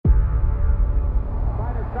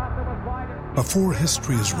Before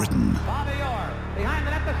history is written,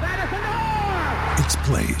 it's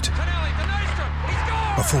played.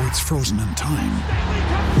 Before it's frozen in time,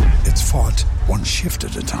 it's fought one shift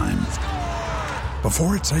at a time.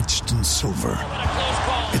 Before it's etched in silver,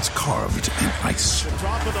 it's carved in ice.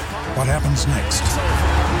 What happens next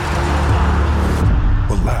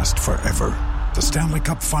will last forever. The Stanley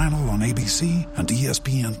Cup Final on ABC and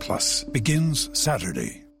ESPN Plus begins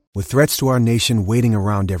Saturday. With threats to our nation waiting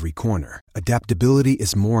around every corner, adaptability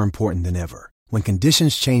is more important than ever. When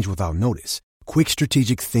conditions change without notice, quick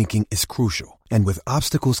strategic thinking is crucial. And with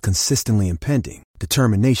obstacles consistently impending,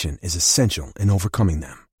 determination is essential in overcoming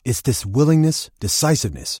them. It's this willingness,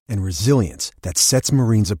 decisiveness, and resilience that sets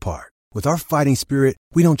Marines apart. With our fighting spirit,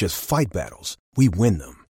 we don't just fight battles, we win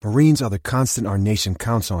them. Marines are the constant our nation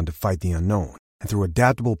counts on to fight the unknown. And through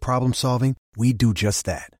adaptable problem solving, we do just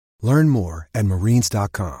that. Learn more at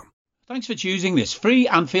marines.com. Thanks for choosing this free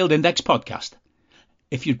Anfield Index podcast.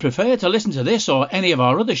 If you'd prefer to listen to this or any of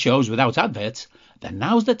our other shows without adverts, then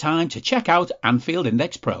now's the time to check out Anfield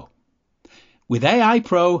Index Pro. With AI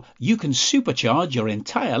Pro, you can supercharge your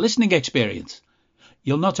entire listening experience.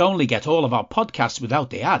 You'll not only get all of our podcasts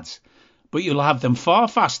without the ads, but you'll have them far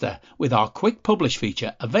faster with our Quick Publish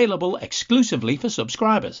feature available exclusively for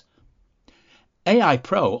subscribers. AI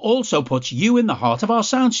Pro also puts you in the heart of our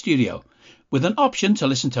sound studio, with an option to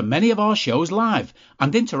listen to many of our shows live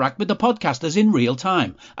and interact with the podcasters in real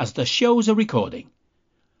time as the shows are recording.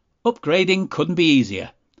 Upgrading couldn't be easier.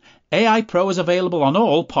 AI Pro is available on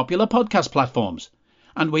all popular podcast platforms,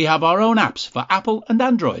 and we have our own apps for Apple and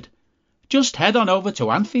Android. Just head on over to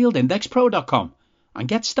AnfieldIndexPro.com and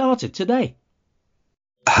get started today.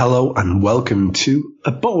 Hello and welcome to a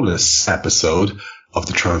bonus episode of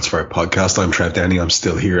the Transfer Podcast. I'm Trev Denny. I'm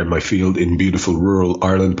still here in my field in beautiful rural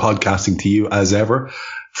Ireland, podcasting to you as ever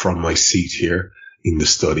from my seat here in the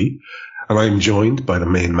study. And I'm joined by the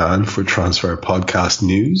main man for Transfer Podcast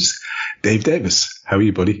News, Dave Davis. How are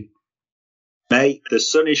you, buddy? Mate, the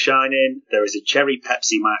sun is shining, there is a cherry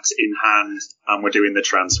Pepsi Max in hand, and we're doing the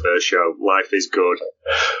transfer show. Life is good.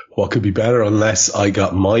 What could be better? Unless I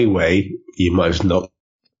got my way, you might have noticed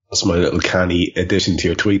my little canny addition to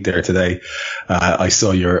your tweet there today. I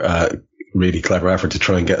saw your really clever effort to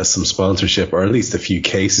try and get us some sponsorship, or at least a few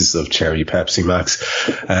cases of cherry Pepsi Max,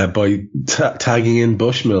 by tagging in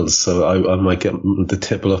Bushmills. So I might get the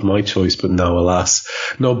tipple of my choice, but no, alas,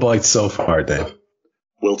 no bites so far, Dave.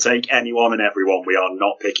 We'll take anyone and everyone. We are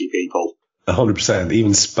not picky people. 100%.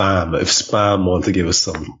 Even Spam. If Spam want to give us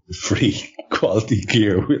some free quality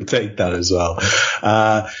gear, we'll take that as well.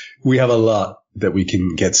 We have a lot that we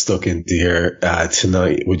can get stuck into here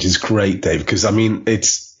tonight, which is great, Dave, because I mean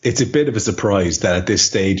it's a bit of a surprise that at this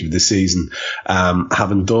stage of the season,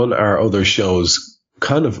 having done our other shows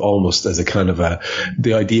kind of almost as a kind of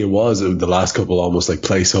the idea was of the last couple almost like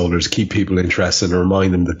placeholders, keep people interested and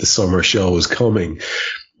remind them that the summer show is coming.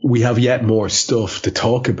 We have yet more stuff to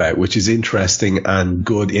talk about, which is interesting and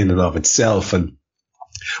good in and of itself. And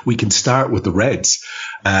we can start with the Reds.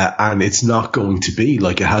 And it's not going to be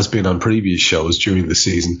like it has been on previous shows during the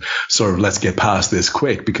season, sort of let's get past this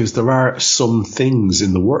quick, because there are some things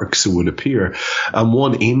in the works, it would appear. And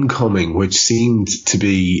one incoming, which seemed to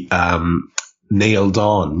be nailed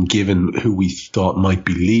on, given who we thought might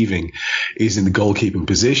be leaving, is in the goalkeeping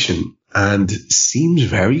position. And seems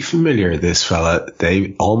very familiar, this fella,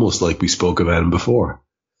 Dave, almost like we spoke about him before.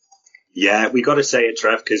 Yeah, we got to say it,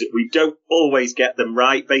 Trev, because we don't always get them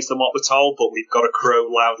right based on what we're told, but we've got to crow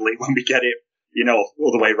loudly when we get it,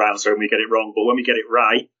 all the way around, so when we get it wrong. But when we get it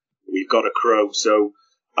right, we've got to crow. So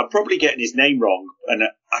I'm probably getting his name wrong, and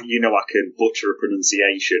I can butcher a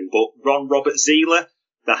pronunciation, but Ron Robert Zieler,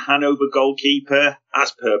 the Hanover goalkeeper,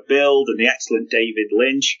 as per build, and the excellent David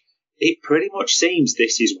Lynch, it pretty much seems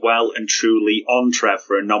this is well and truly on Trev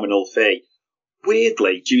for a nominal fee.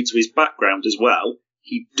 Weirdly, due to his background as well,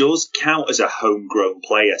 he does count as a homegrown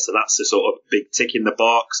player, so that's a sort of big tick in the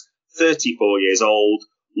box. 34 years old,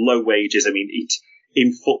 low wages. I mean,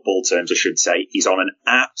 in football terms, I should say, he's on an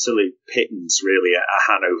absolute pittance, really, at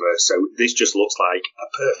Hanover. So this just looks like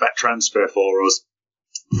a perfect transfer for us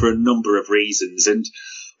for a number of reasons. And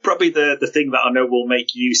probably the thing that I know will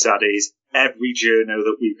make you sad is every journo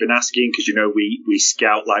that we've been asking, because, we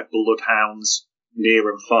scout like bloodhounds near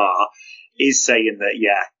and far, is saying that,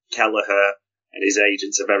 yeah, Kelleher and his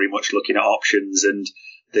agents are very much looking at options, and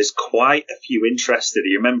there's quite a few interested.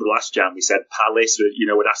 You remember last Jan we said Palace,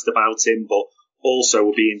 had asked about him, but also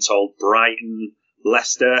we're being told Brighton,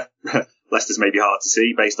 Leicester. Leicester's maybe hard to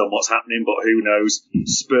see based on what's happening, but who knows?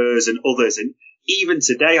 Spurs and others. And even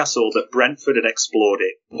today I saw that Brentford had explored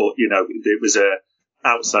it, but, it was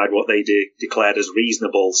outside what they declared as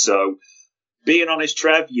reasonable. So being honest,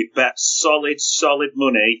 Trev, you'd bet solid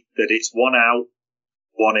money that it's one out,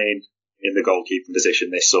 one in the goalkeeping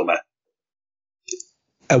position this summer.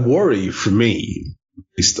 A worry for me,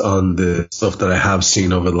 based on the stuff that I have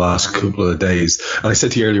seen over the last couple of days, and I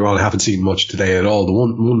said to you earlier on, I haven't seen much today at all.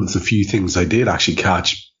 One of the few things I did actually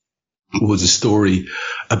catch was a story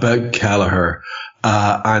about Kelleher,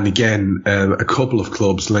 and again, a couple of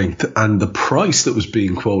clubs linked, and the price that was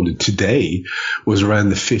being quoted today was around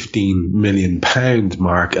the £15 million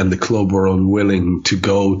mark, and the club were unwilling to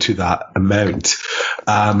go to that amount.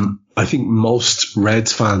 I think most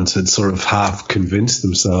Reds fans had sort of half convinced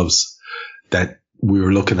themselves that we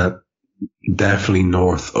were looking at definitely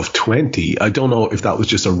north of 20. I don't know if that was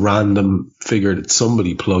just a random figure that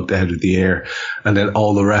somebody plugged out of the air and then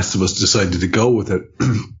all the rest of us decided to go with it.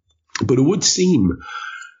 But it would seem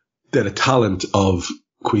that a talent of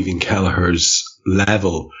Caoimhín Kelleher's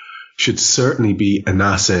level should certainly be an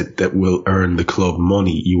asset that will earn the club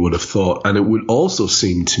money, you would have thought. And it would also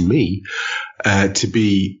seem to me to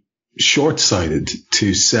be short-sighted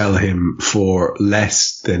to sell him for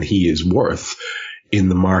less than he is worth in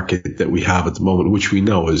the market that we have at the moment, which we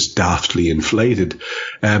know is daftly inflated.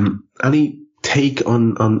 Any take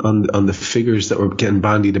on the figures that were getting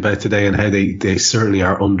bandied about today and how they certainly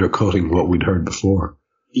are undercutting what we'd heard before?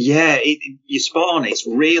 Yeah, you're spot on. It's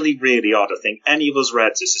really, really odd. I think any of us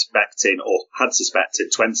Reds are suspecting or had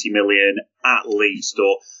suspected 20 million at least,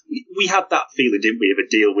 or we had that feeling, didn't we, of a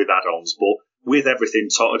deal with add-ons, but with everything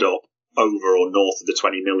totted up over or north of the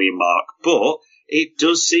 20 million mark. But it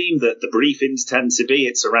does seem that the briefings tend to be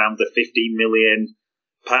it's around the £15 million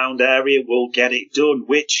area. We'll get it done,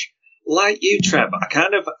 which, like you, Trev, I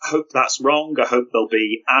kind of hope that's wrong. I hope there'll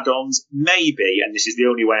be add-ons. Maybe, and this is the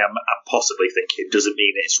only way I'm possibly thinking, doesn't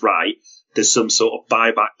mean it's right, there's some sort of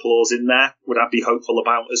buyback clause in there, would I be hopeful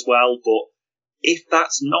about as well. But if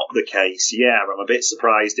that's not the case, yeah, I'm a bit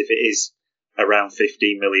surprised if it is around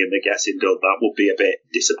 15 million that gets him done. That would be a bit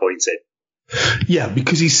disappointing. Yeah,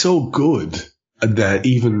 because he's so good that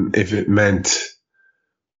even if it meant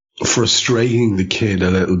frustrating the kid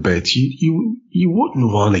a little bit, you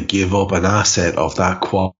wouldn't want to give up an asset of that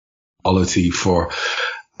quality for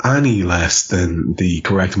any less than the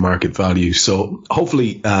correct market value. So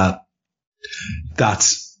hopefully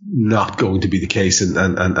that's not going to be the case,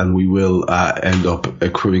 and we will end up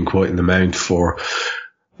accruing quite an amount for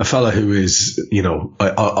a fella who is,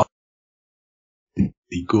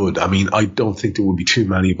 good. I mean, I don't think there would be too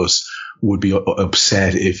many of us would be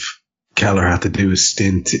upset if Kelleher had to do a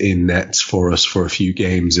stint in nets for us for a few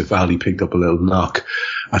games if Ali picked up a little knock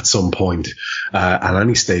at some point at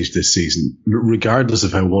any stage this season, regardless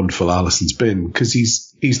of how wonderful Alisson's been, because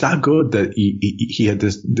he's that good that he had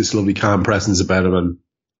this lovely calm presence about him and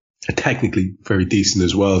technically very decent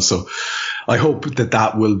as well. So I hope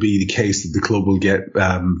that will be the case, that the club will get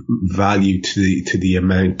value to the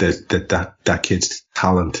amount that kid's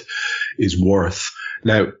talent is worth.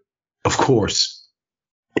 Now, of course,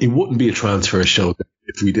 it wouldn't be a transfer show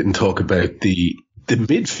if we didn't talk about the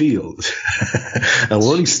midfield. And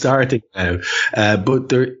we're only starting now,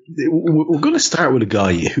 but we're going to start with a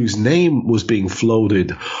guy whose name was being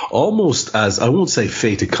floated almost as, I won't say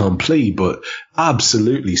fait accompli, but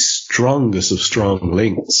absolutely strongest of strong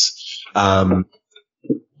links. One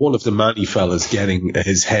of the many fellas getting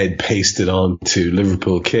his head pasted on to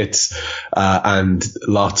Liverpool kits, and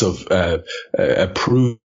lots of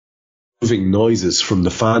approving noises from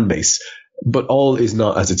the fan base. But all is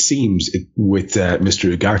not as it seems with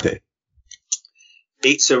Mr. Ugarte.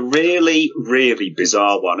 It's a really, really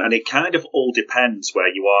bizarre one, and it kind of all depends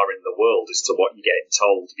where you are in the world as to what you're getting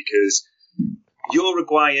told, because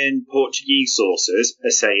Uruguayan, Portuguese sources are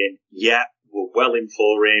saying, yeah, we're well in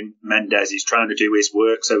for him. Mendes is trying to do his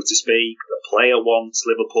work, so to speak. The player wants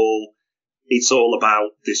Liverpool. It's all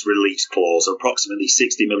about this release clause of approximately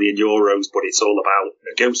 60 million euros, but it's all about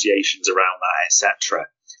negotiations around that, etc.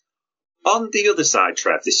 On the other side,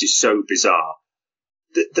 Trev, this is so bizarre.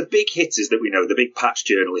 The big hitters that we know, the big patch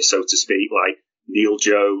journalists, so to speak, like Neil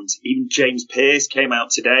Jones, even James Pearce came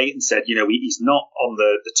out today and said, he's not on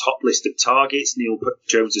the top list of targets. Neil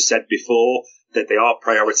Jones has said before that they are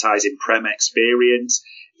prioritising Prem experience.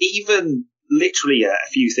 Even literally a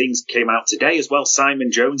few things came out today as well.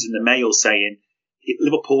 Simon Jones in the Mail saying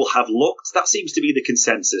Liverpool have looked. That seems to be the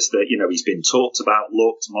consensus, that, he's been talked about,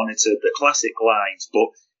 looked, monitored, the classic lines, but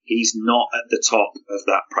he's not at the top of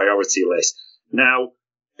that priority list. Now,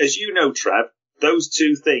 as you know, Trev, those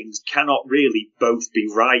two things cannot really both be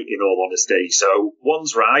right, in all honesty. So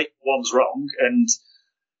one's right, one's wrong, and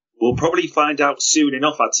we'll probably find out soon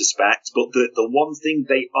enough, I'd suspect. But the one thing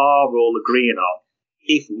they are all agreeing on,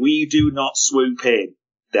 if we do not swoop in,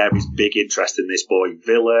 there is big interest in this boy.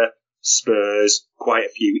 Villa, Spurs, quite a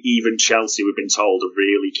few, even Chelsea, we've been told, are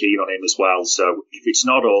really keen on him as well. So if it's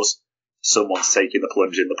not us, someone's taking the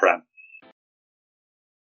plunge in the Prem.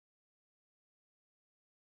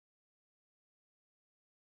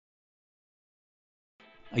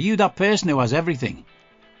 Are you that person who has everything?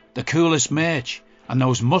 The coolest merch and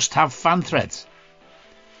those must-have fan threads?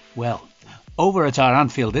 Well, over at our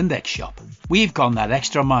Anfield Index shop, we've gone that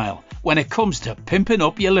extra mile when it comes to pimping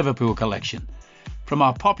up your Liverpool collection. From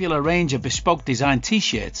our popular range of bespoke design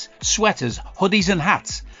t-shirts, sweaters, hoodies and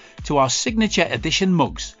hats, to our signature edition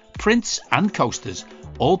mugs, prints and coasters,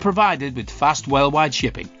 all provided with fast worldwide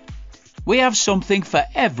shipping. We have something for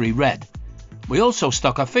every red. We also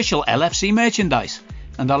stock official LFC merchandise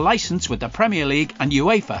and are licensed with the Premier League and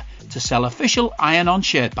UEFA to sell official iron-on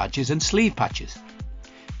shirt badges and sleeve patches.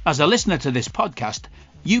 As a listener to this podcast,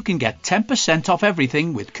 you can get 10% off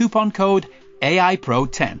everything with coupon code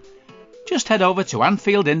AIPRO10. Just head over to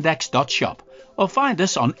AnfieldIndex.shop or find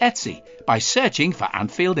us on Etsy by searching for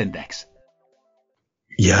Anfield Index.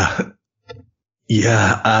 Yeah.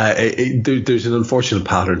 There's an unfortunate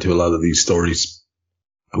pattern to a lot of these stories,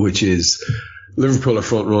 which is Liverpool are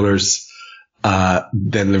front runners,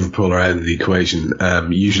 then Liverpool are out of the equation,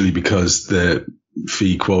 usually because the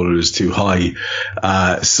fee quota is too high.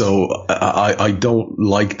 So I don't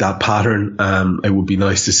like that pattern. It would be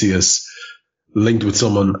nice to see us linked with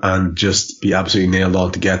someone and just be absolutely nailed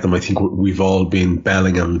on to get them. I think we've all been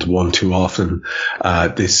Bellingham one too often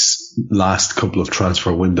this last couple of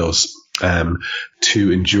transfer windows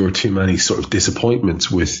to endure too many sort of disappointments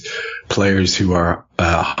with players who are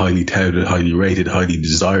highly touted, highly rated, highly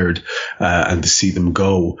desired, and to see them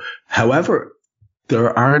go. However,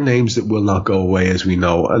 there are names that will not go away, as we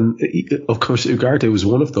know. And of course, Ugarte was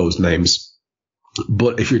one of those names.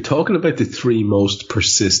 But if you're talking about the three most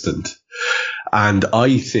persistent, and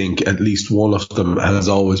I think at least one of them has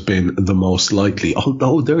always been the most likely,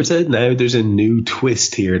 although there's a new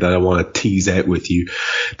twist here that I want to tease out with you.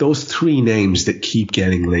 Those three names that keep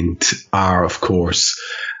getting linked are, of course,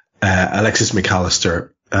 Alexis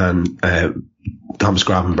McAllister and Thomas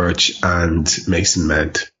Gravenberch and Mason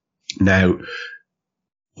Mount. Now,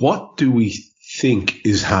 what do we think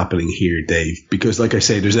is happening here, Dave? Because like I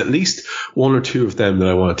say, there's at least one or two of them that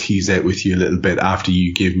I want to tease out with you a little bit after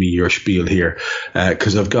you give me your spiel here,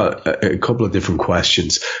 because I've got a couple of different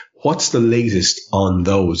questions. What's the latest on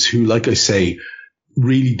those who, like I say,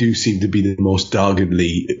 really do seem to be the most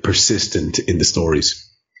doggedly persistent in the stories?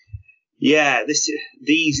 Yeah, there's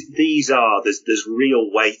real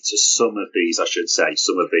weight to some of these, I should say,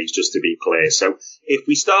 just to be clear. So if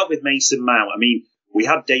we start with Mason Mount, I mean, we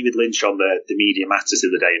had David Lynch on the Media Matters the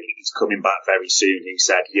other day, and he's coming back very soon. He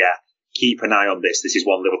said, yeah, keep an eye on this. This is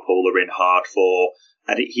one Liverpool are in hard for.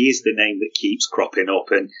 And he is the name that keeps cropping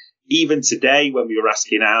up. And even today, when we were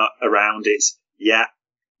asking around, it's, yeah,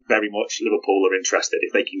 very much Liverpool are interested.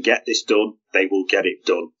 If they can get this done, they will get it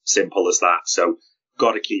done. Simple as that. So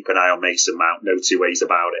got to keep an eye on Mason Mount. No two ways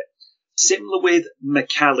about it. Similar with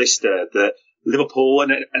McAllister, that Liverpool,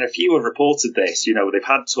 and a few have reported this, they've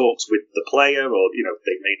had talks with the player, or,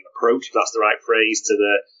 they've made an approach, if that's the right phrase,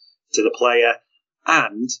 to the player.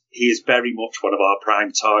 And he is very much one of our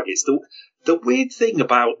prime targets. The weird thing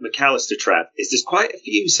about McAllister, Trev, is there's quite a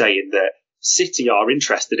few saying that City are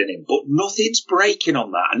interested in him, but nothing's breaking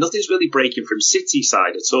on that, and nothing's really breaking from City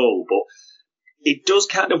side at all. But it does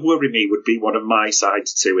kind of worry me, would be one of my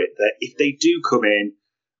sides to it, that if they do come in,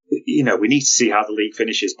 we need to see how the league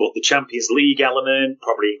finishes, but the Champions League element,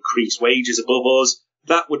 probably increased wages above us,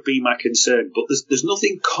 that would be my concern. But there's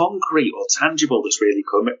nothing concrete or tangible that's really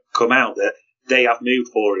come out that they have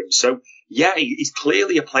moved for him. So, yeah, he's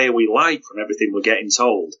clearly a player we like from everything we're getting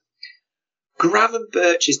told.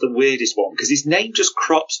 Gravenberch is the weirdest one, because his name just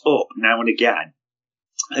crops up now and again.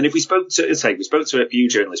 And if we spoke to a few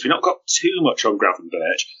journalists, we've not got too much on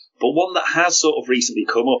Gravenberch, but one that has sort of recently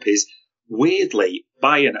come up is, weirdly,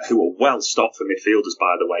 Bayern, who are well stocked for midfielders,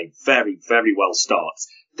 by the way, very, very well stocked,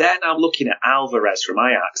 they're now looking at Alvarez from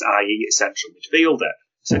Ajax, i.e. a central midfielder.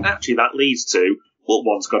 So naturally that leads to, well,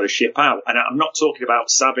 one's got to ship out. And I'm not talking about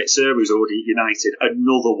Sabitzer, who's already at United.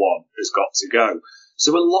 Another one has got to go.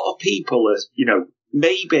 So a lot of people are,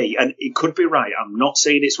 maybe, and it could be right, I'm not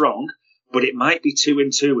saying it's wrong, but it might be 2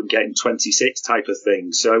 and 2 and getting 26 type of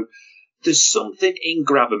thing. So there's something in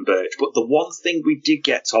Gravenberch, but the one thing we did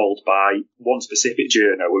get told by one specific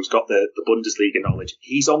journo who's got the Bundesliga knowledge,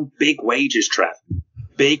 he's on big wages, Trev.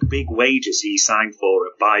 Big wages he signed for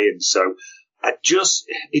at Bayern. So it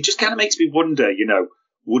just kind of makes me wonder,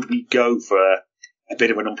 would we go for a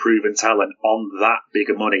bit of an unproven talent on that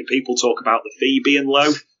bigger money? People talk about the fee being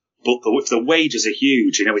low. but the wages are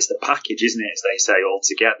huge. It's the package, isn't it, as they say,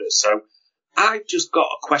 altogether. So I've just got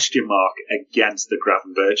a question mark against the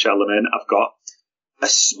Gravenberch element. I've got a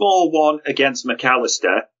small one against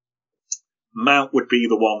McAllister. Mount would be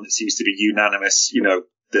the one that seems to be unanimous,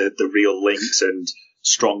 the real links and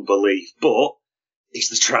strong belief. But it's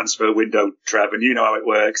the transfer window, Trev, and you know how it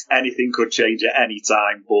works. Anything could change at any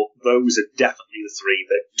time, but those are definitely the three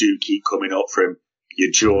that do keep coming up from your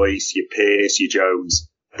Joyce, your Pearce, your Jones.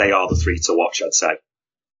 They are the three to watch, I'd say.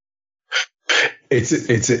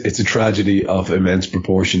 It's a tragedy of immense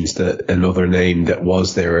proportions that another name that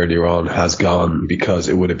was there earlier on has gone, because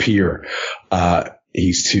it would appear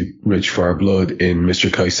he's too rich for our blood in Mr.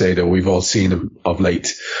 Caicedo. We've all seen him of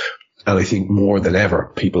late. And I think more than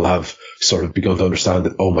ever, people have sort of begun to understand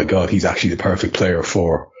that, oh my God, he's actually the perfect player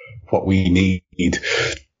for what we need.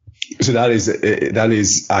 So that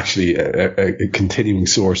is actually a continuing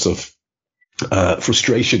source of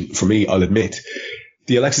frustration for me, I'll admit.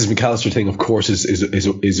 The Alexis McAllister thing, of course,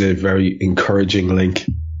 is a very encouraging link.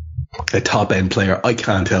 A top end player. I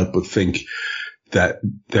can't help but think that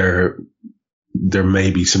there may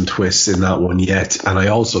be some twists in that one yet. And I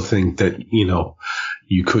also think that,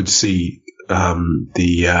 you could see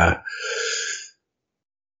the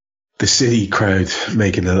City crowd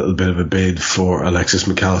making a little bit of a bid for Alexis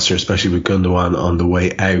McAllister, especially with Gundogan on the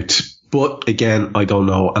way out. But again, I don't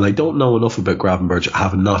know. And I don't know enough about Gravenberch. I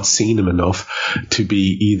have not seen him enough to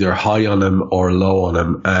be either high on him or low on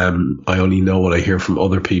him. I only know what I hear from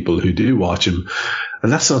other people who do watch him.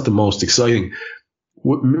 And that's not the most exciting.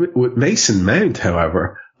 With Mason Mount,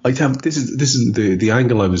 however, I think this is the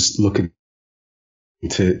angle I was looking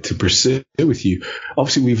to pursue with you.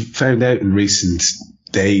 Obviously, we've found out in recent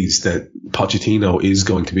days that Pochettino is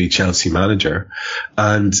going to be Chelsea manager,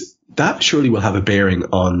 and that surely will have a bearing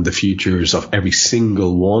on the futures of every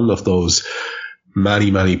single one of those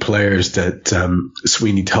many players that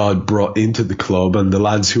Sweeney Todd brought into the club and the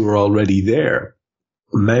lads who are already there.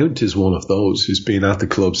 Mount is one of those who's been at the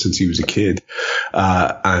club since he was a kid,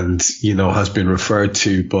 and, has been referred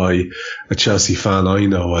to by a Chelsea fan I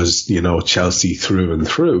know as, Chelsea through and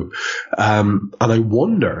through. And I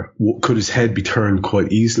wonder, could his head be turned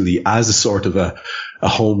quite easily as a sort of a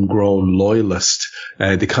homegrown loyalist,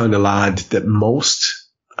 the kind of lad that most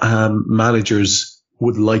managers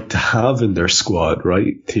would like to have in their squad,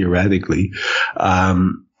 right? Theoretically.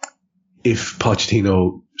 If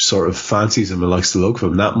Pochettino sort of fancies him and likes the look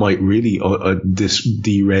of him, that might really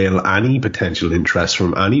derail any potential interest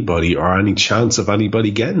from anybody or any chance of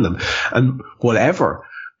anybody getting them. And whatever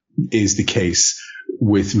is the case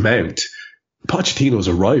with Mount, Pochettino's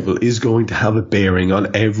arrival is going to have a bearing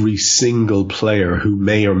on every single player who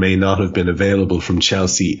may or may not have been available from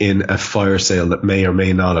Chelsea in a fire sale that may or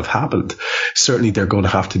may not have happened. Certainly they're going to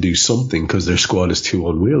have to do something because their squad is too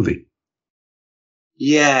unwieldy.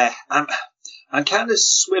 Yeah, I'm kind of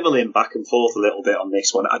swiveling back and forth a little bit on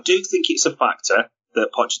this one. I do think it's a factor that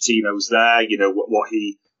Pochettino's there, what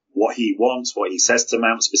he wants, what he says to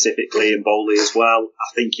Mount specifically, and Bowley as well.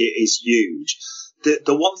 I think it is huge.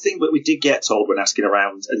 The one thing that we did get told when asking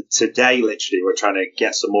around, and today literally we're trying to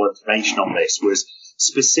get some more information on this, was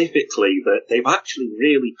specifically that they've actually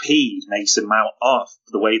really peed Mason Mount off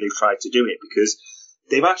the way they've tried to do it, because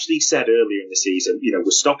they've actually said earlier in the season,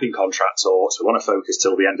 we're stopping contract talks. We want to focus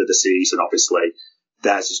till the end of the season. Obviously,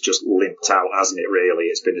 theirs has just limped out, hasn't it, really?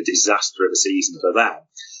 It's been a disaster of a season for them.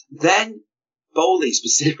 Then Bowley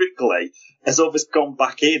specifically has always gone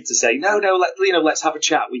back in to say, no, let's have a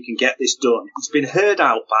chat. We can get this done. It's been heard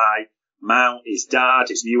out by Mount, his dad,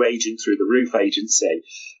 his new agent through the Roof Agency.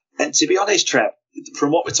 And to be honest, Trev,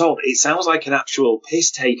 from what we're told, it sounds like an actual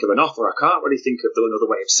piss take of an offer. I can't really think of another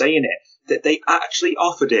way of saying it. That they actually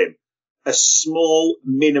offered him a small,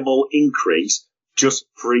 minimal increase just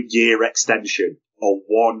for a year extension or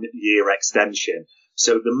 1 year extension.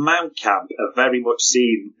 So the Mount camp are very much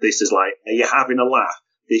seeing this as like, are you having a laugh?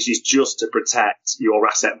 This is just to protect your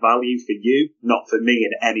asset value for you, not for me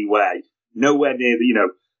in any way. Nowhere near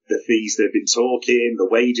the fees they've been talking, the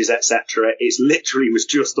wages, etc. It's literally was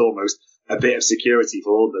just almost a bit of security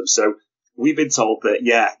for them. So we've been told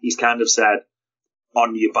that, he's kind of said,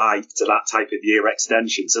 on your bike to that type of year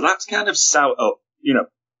extension. So that's kind of soured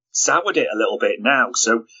it a little bit now.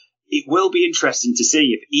 So it will be interesting to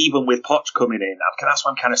see if even with Poch coming in, that's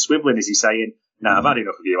why I'm kind of swiveling, is he saying, no, I've had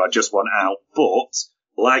enough of you, I just want out. But,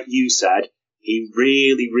 like you said, he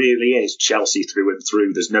really, really is Chelsea through and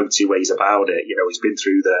through. There's no two ways about it. He's been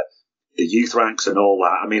through the youth ranks and all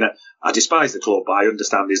that. I mean, I despise the club, but I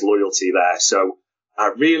understand his loyalty there. So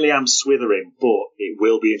I really am swithering, but it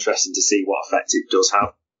will be interesting to see what effect it does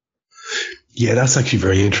have. Yeah, that's actually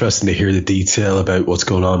very interesting to hear the detail about what's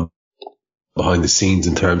going on behind the scenes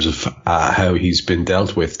in terms of how he's been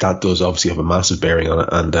dealt with. That does obviously have a massive bearing on it.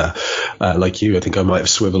 And like you, I think I might have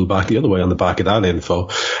swiveled back the other way on the back of that info.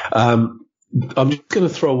 I'm just going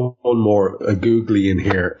to throw one more googly in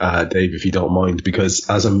here, Dave, if you don't mind, because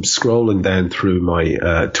as I'm scrolling down through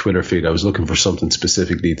my Twitter feed, I was looking for something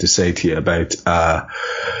specifically to say to you about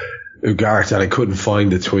Ugarte, and I couldn't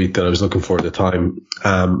find the tweet that I was looking for at the time.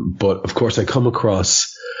 But of course, I come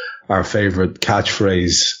across our favourite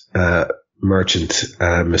catchphrase merchant,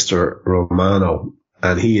 Mr. Romano,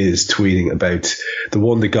 and he is tweeting about the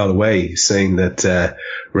one that got away, saying that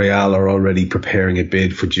Real are already preparing a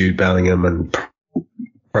bid for Jude Bellingham and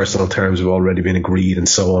personal terms have already been agreed and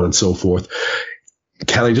so on and so forth.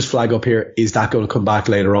 Can I just flag up here, is that going to come back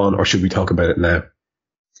later on, or should we talk about it now?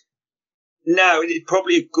 No, it's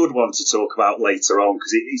probably a good one to talk about later on,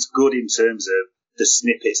 because it's good in terms of the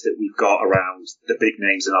snippets that we've got around the big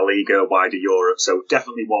names in La Liga, wider Europe. So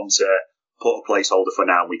definitely one to put a placeholder for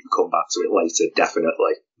now. We can come back to it later,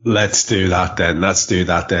 definitely. Let's do that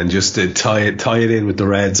then. Just to tie it in with the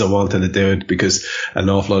Reds, I wanted to do it because an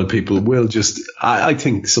awful lot of people will just, I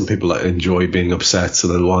think some people enjoy being upset, so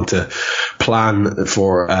they'll want to plan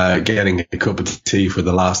for getting a cup of tea for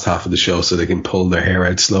the last half of the show so they can pull their hair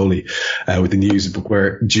out slowly with the news of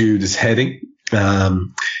where Jude is heading.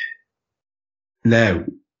 Now,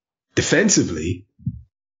 defensively,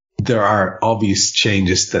 there are obvious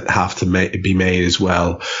changes that have to be made as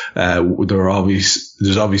well.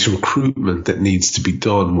 There's obvious recruitment that needs to be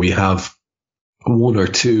done. We have one or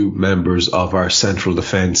two members of our central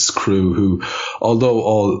defence crew who, although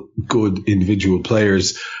all good individual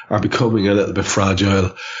players, are becoming a little bit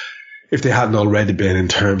fragile, if they hadn't already been, in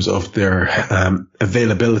terms of their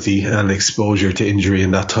availability and exposure to injury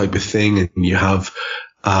and that type of thing. And you have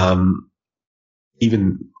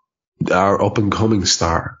even our up-and-coming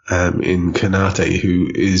star in Konate, who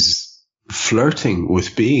is flirting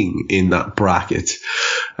with being in that bracket.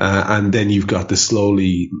 And then you've got the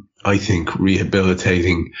slowly, I think,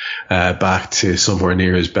 rehabilitating back to somewhere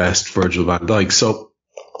near his best Virgil van Dijk. So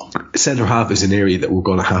centre-half is an area that we're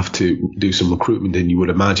going to have to do some recruitment in, you would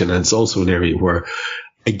imagine. And it's also an area where,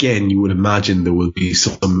 again, you would imagine there will be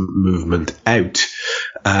some movement out.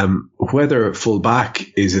 Whether full back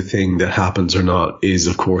is a thing that happens or not is,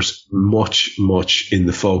 of course, much in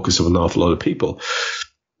the focus of an awful lot of people.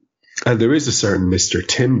 And there is a certain Mr.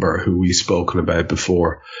 Timber who we've spoken about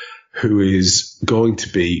before, who is going to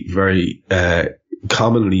be very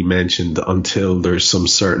commonly mentioned until there's some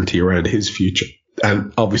certainty around his future.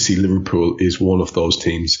 And obviously Liverpool is one of those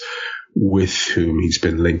teams with whom he's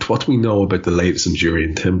been linked. What do we know about the latest on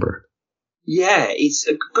Jurrien Timber? Yeah, it's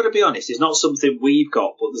got to be honest, it's not something we've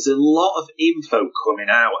got, but there's a lot of info coming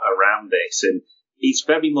out around this, and it's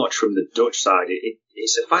very much from the Dutch side.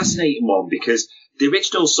 It's a fascinating one because the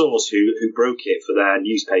original source who broke it for their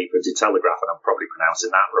newspaper, De Telegraaf, and I'm probably pronouncing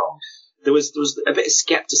that wrong, there was a bit of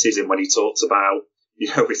scepticism when he talked about,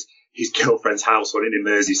 his girlfriend's house running in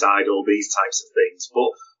Merseyside, all these types of things.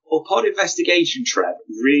 But upon investigation, Trev,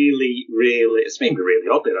 really, it's made me really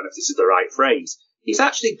odd. I don't know if this is the right phrase. He's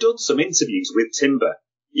actually done some interviews with Timber.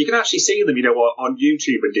 You can actually see them, on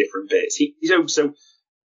YouTube and different bits. So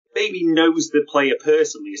maybe knows the player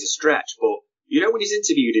personally is a stretch, but when he's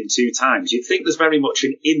interviewed him 2 times, you'd think there's very much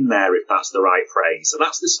an in there, if that's the right phrase. So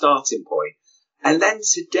that's the starting point. And then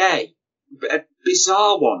today, a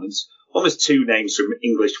bizarre one, almost 2 names from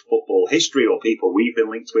English football history or people we've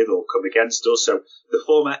been linked with or come against us. So the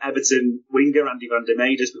former Everton winger, Andy van der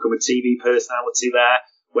Meijden, has become a TV personality there.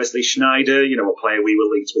 Wesley Sneijder, a player we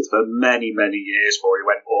were linked with for many, many years before he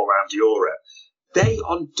went all around Europe. They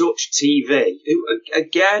on Dutch TV, who,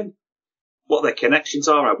 again, what their connections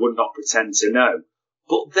are, I would not pretend to know.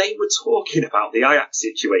 But they were talking about the Ajax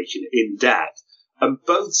situation in depth, and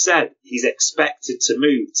both said he's expected to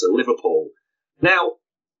move to Liverpool. Now,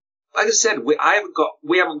 like I said, we haven't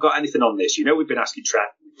got anything on this. We've been asking Trev,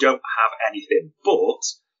 we don't have anything, but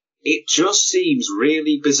it just seems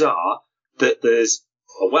really bizarre that there's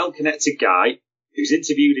a well-connected guy who's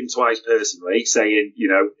interviewed him twice personally, saying,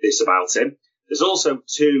 this about him. There's also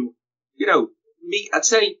 2, I'd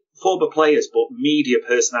say former players, but media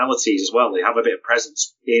personalities as well. They have a bit of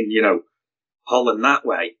presence in, Holland that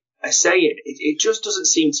way. Are saying it just doesn't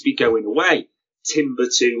seem to be going away. Timber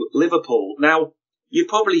to Liverpool. Now, you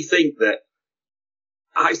probably think that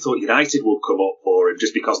I thought United would come up for him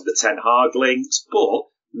just because of the Ten Hag links, but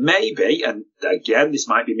maybe, and again, this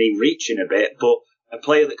might be me reaching a bit, but a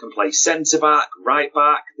player that can play centre-back,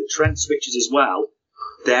 right-back, the Trent switches as well,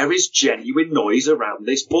 there is genuine noise around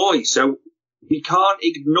this boy. So we can't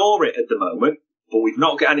ignore it at the moment, but we've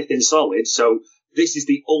not got anything solid. So this is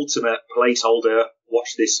the ultimate placeholder.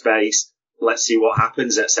 Watch this space. Let's see what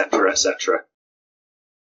happens, etc., etc.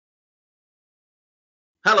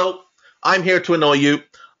 Hello, I'm here to annoy you.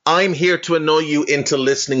 I'm here to annoy you into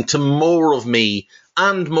listening to more of me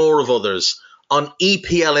and more of others on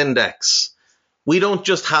EPL Index. We don't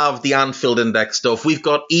just have the Anfield Index stuff. We've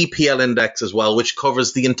got EPL Index as well, which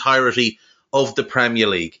covers the entirety of the Premier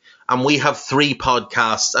League. And we have 3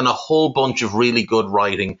 podcasts and a whole bunch of really good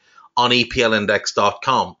writing on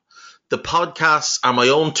EPLindex.com. The podcasts are my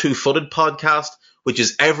own Two-Footed podcast, which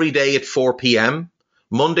is every day at 4 p.m,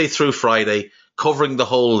 Monday through Friday, covering the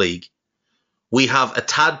whole league. We have A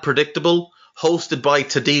Tad Predictable, hosted by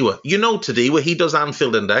Tadiwa. You know Tadiwa, he does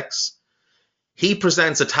Anfield Index. He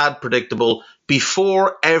presents A Tad Predictable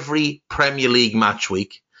before every Premier League match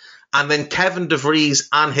week. And then Kevin De Vries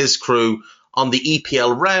and his crew on the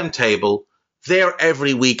EPL Roundtable, they're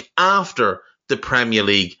every week after the Premier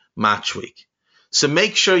League match week. So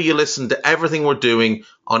make sure you listen to everything we're doing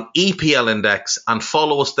on EPL Index and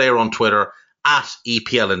follow us there on Twitter at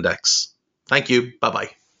EPL Index. Thank you. Bye-bye.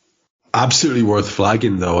 Absolutely worth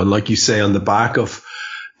flagging, though. And like you say, on the back of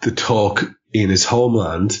the talk in his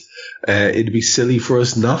homeland, it'd be silly for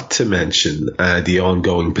us not to mention the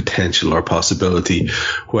ongoing potential or possibility.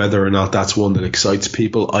 Whether or not that's one that excites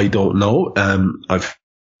people, I don't know. I've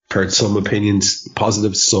heard some opinions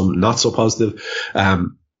positive, some not so positive.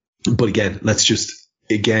 But again, let's just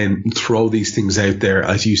throw these things out there.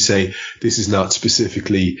 As you say, this is not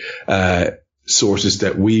specifically sources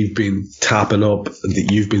that we've been tapping up, that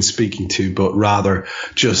you've been speaking to, but rather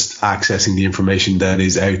just accessing the information that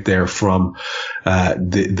is out there from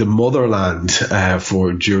the motherland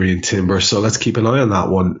for Jurrien Timber. So let's keep an eye on that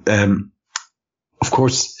one. Of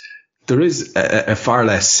course, there is a far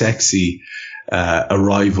less sexy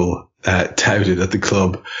arrival touted at the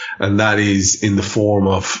club, and that is in the form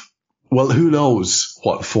of, well, who knows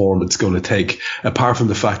what form it's going to take, apart from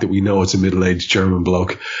the fact that we know it's a middle-aged German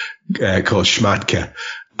bloke called Schmadtke.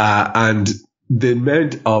 And the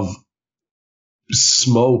amount of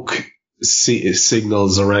smoke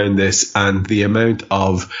signals around this and the amount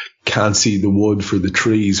of can't see the wood for the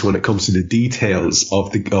trees when it comes to the details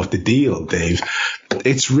of the deal, Dave,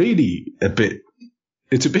 it's really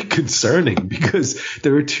it's a bit concerning, because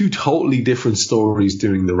there are 2 totally different stories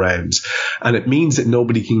doing the rounds, and it means that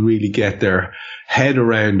nobody can really get their head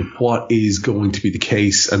around what is going to be the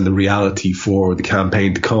case and the reality for the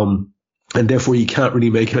campaign to come. And therefore you can't really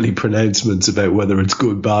make any pronouncements about whether it's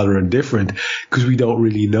good, bad or indifferent, because we don't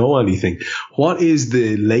really know anything. What is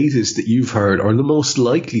the latest that you've heard, or the most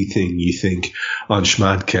likely thing you think, on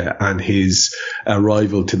Schmadtke and his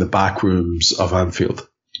arrival to the back rooms of Anfield?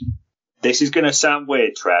 This is going to sound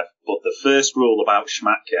weird, Trev, but the first rule about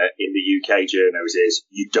Schmadtke in the UK journos is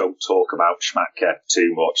you don't talk about Schmadtke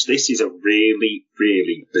too much. This is a really,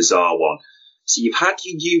 really bizarre one. So you've had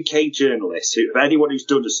your UK journalists, anyone who's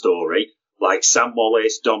done a story, like Sam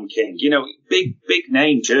Wallace, Dom King, big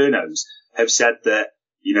name journos, have said that,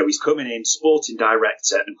 he's coming in, sporting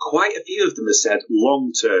director, and quite a few of them have said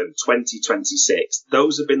long-term, 2026.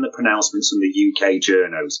 Those have been the pronouncements from the UK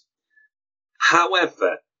journos.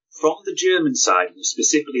 However, from the German side, you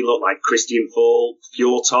specifically look like Christian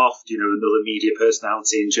Fjordhoff, another media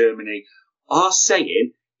personality in Germany, are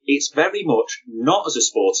saying it's very much not as a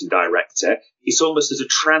sporting director, it's almost as a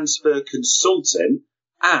transfer consultant,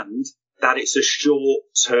 and that it's a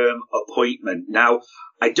short-term appointment. Now,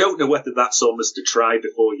 I don't know whether that's almost a try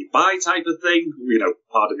before you buy type of thing,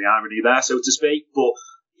 pardon the irony there, so to speak, but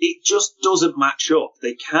it just doesn't match up.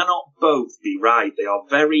 They cannot both be right. They are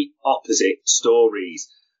very opposite stories.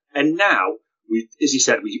 And now, as you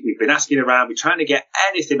said, we've been asking around, we're trying to get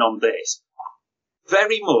anything on this.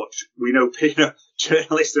 Very much, we know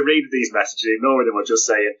journalists are reading these messages, ignoring them, or just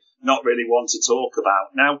saying, not really want to talk about.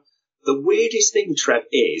 Now, the weirdest thing, Trev,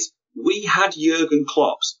 is we had Jurgen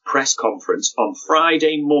Klopp's press conference on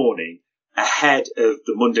Friday morning ahead of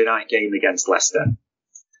the Monday night game against Leicester.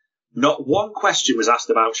 Not one question was asked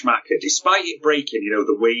about Schmadtke, despite it breaking,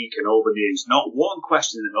 the week and all the news. Not one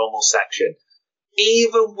question in the normal section.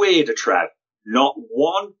 Even weirder, Trev, not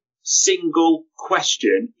one single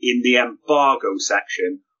question in the embargo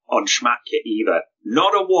section on Schmadtke either.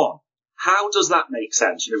 Not a one. How does that make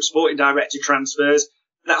sense? Sporting director transfers,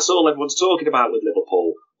 that's all everyone's talking about with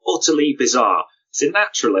Liverpool. Utterly bizarre. So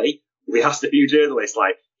naturally, we asked a few journalists,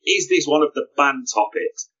 is this one of the banned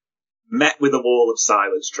topics? Met with a wall of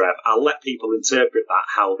silence, Trev. I'll let people interpret that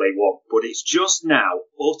how they want. But it's just now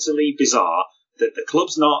utterly bizarre that the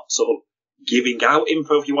club's not sort of giving out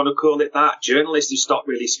info, if you want to call it that. Journalists have stopped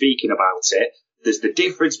really speaking about it. There's the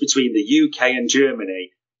difference between the UK and Germany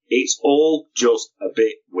It's all just a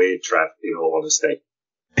bit weird, Trev, in all honesty.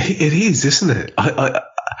 It is, isn't it?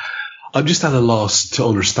 I'm just at a loss to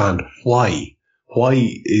understand why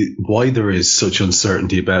there is such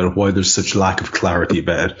uncertainty about it, why there's such lack of clarity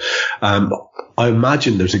about it. I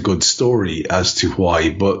imagine there's a good story as to why,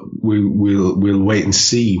 but we'll wait and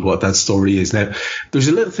see what that story is. Now, there's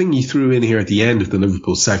a little thing you threw in here at the end of the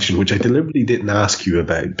Liverpool section, which I deliberately didn't ask you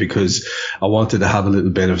about because I wanted to have a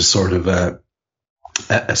little bit of a sort of a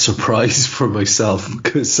surprise for myself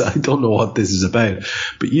because I don't know what this is about.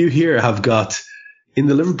 But you here have got in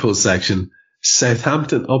the Liverpool section,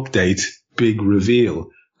 Southampton update, big reveal.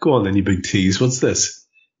 Go on then, you big tease. What's this?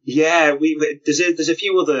 Yeah, there's a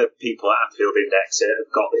few other people at Anfield Index that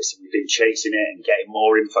have got this, and we've been chasing it and getting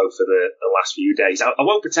more info for the last few days. I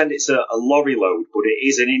won't pretend it's a lorry load, but it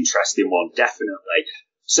is an interesting one, definitely.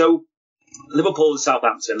 So, Liverpool and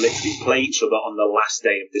Southampton literally play each other on the last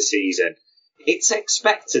day of the season. It's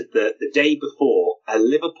expected that the day before, a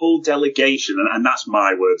Liverpool delegation, and that's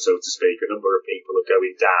my word, so to speak, a number of people are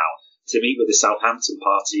going down to meet with the Southampton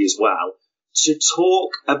party as well, to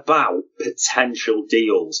talk about potential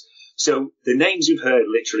deals. So the names we've heard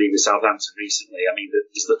literally with Southampton recently, I mean,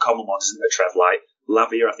 there's the common ones, isn't there, Trev? Like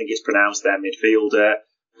Lavia, I think it's pronounced, their midfielder.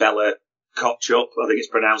 Bella Kotchup, I think it's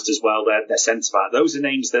pronounced as well, their centre-back. Those are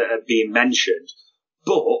names that are being mentioned.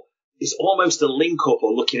 But it's almost a link-up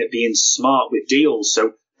or looking at being smart with deals.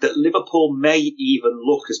 So that Liverpool may even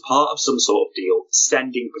look as part of some sort of deal,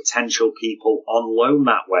 sending potential people on loan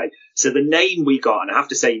that way. So the name we got, and I have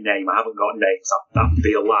to say name, I haven't got names, that would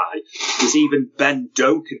be a lie, was even Ben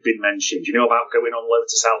Doak had been mentioned, about going on loan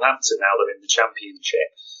to Southampton now they're in the Championship.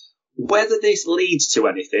 Whether this leads to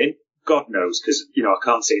anything, God knows, because, I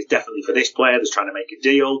can't say it's definitely for this player that's trying to make a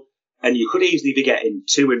deal, and you could easily be getting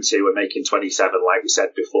 2 and 2 and making 27, like we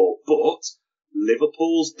said before, but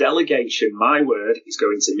Liverpool's delegation, my word, is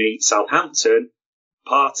going to meet Southampton,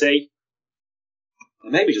 party,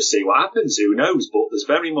 and maybe just see what happens, who knows, but there's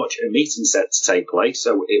very much a meeting set to take place,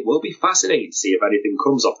 so it will be fascinating to see if anything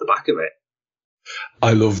comes off the back of it.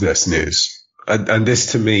 I love this news, and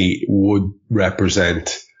this to me would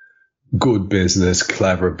represent good business,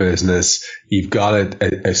 clever business. You've got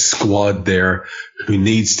a squad there who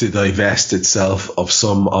needs to divest itself of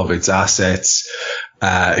some of its assets,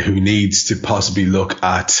 who needs to possibly look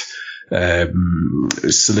at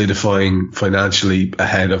solidifying financially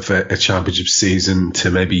ahead of a championship season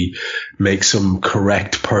to maybe make some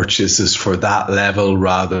correct purchases for that level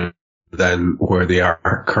rather than where they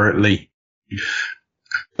are currently.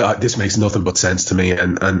 This makes nothing but sense to me,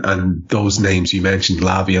 and those names you mentioned,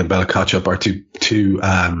 Lavia and Bella Kotchup, are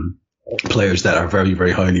two players that are very,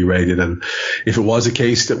 very highly rated. And if it was a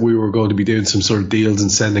case that we were going to be doing some sort of deals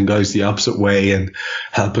and sending guys the opposite way and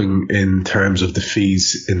helping in terms of the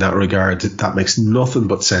fees in that regard, that makes nothing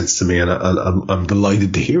but sense to me, and I'm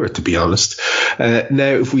delighted to hear it, to be honest.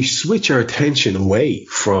 Now, if we switch our attention away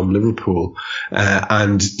from Liverpool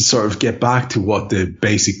and sort of get back to what the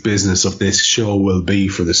basic business of this show will be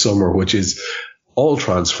for the summer, which is all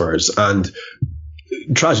transfers. And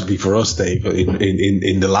tragically for us, Dave,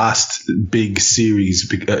 in the last big series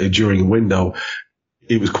during a window,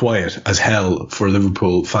 it was quiet as hell for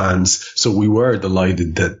Liverpool fans. So we were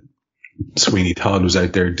delighted that Sweeney Todd was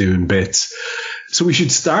out there doing bits. So we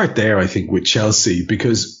should start there, I think, with Chelsea,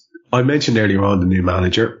 because I mentioned earlier on the new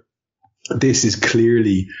manager. This is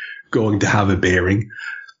clearly going to have a bearing.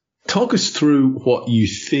 Talk us through what you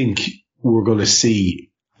think we're going to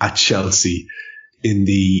see at Chelsea in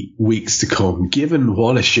the weeks to come, given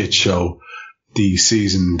what a shit show the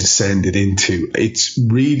season descended into. It's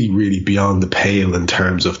really, really beyond the pale in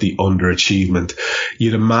terms of the underachievement.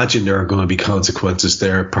 You'd imagine there are going to be consequences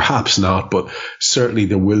there, perhaps not, but certainly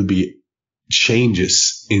there will be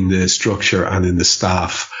changes in the structure and in the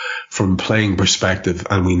staff from a playing perspective,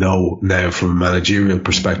 and we know now from a managerial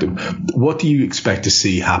perspective. What do you expect to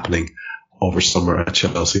see happening over summer at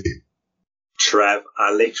Chelsea? Trev,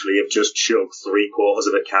 I literally have just chugged 3/4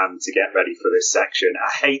 of a can to get ready for this section.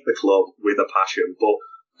 I hate the club with a passion, but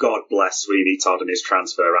God bless Sweeney Todd and his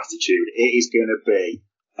transfer attitude. It is going to be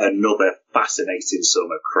another fascinating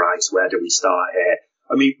summer. Christ, where do we start here?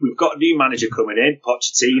 I mean, we've got a new manager coming in,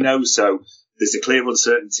 Pochettino, so there's a clear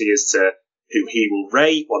uncertainty as to who he will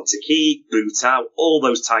rate, want to keep, boot out, all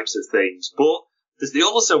those types of things. But there's the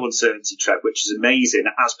also uncertainty, Trev, which is amazing,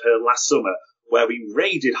 as per last summer, where we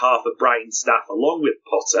raided half of Brighton staff along with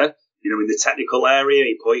Potter, in the technical area.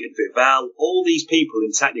 He appointed Vivel, all these people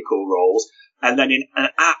in technical roles, and then in an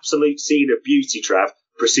absolute scene of beauty, Trev,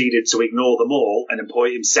 proceeded to ignore them all and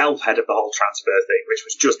appoint himself head of the whole transfer thing, which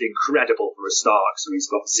was just incredible for a start, so he's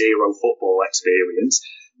got zero football experience.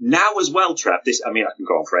 Now as well, Trev, I can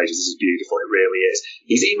go on for ages. This is beautiful. It really is.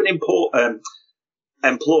 He's even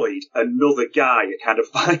employed another guy, a kind of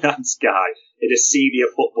finance guy, in a senior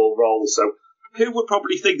football role. So who would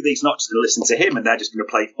probably think that he's not just going to listen to him and they're just going to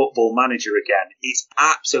play Football Manager again? It's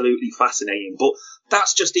absolutely fascinating. But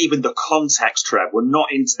that's just even the context, Trev. We're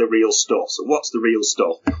not into the real stuff. So what's the real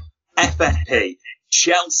stuff? FFP.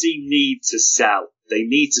 Chelsea need to sell. They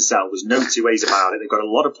need to sell. There's no two ways about it. They've got a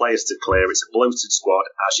lot of players to clear. It's a bloated squad,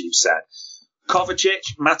 as you've said.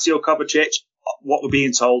 Mateo Kovacic, what we're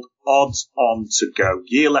being told, odds on to go.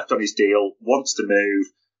 Year left on his deal, wants to move,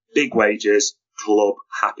 big wages, club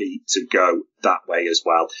happy to go that way as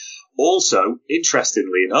well. Also,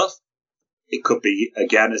 interestingly enough, it could be,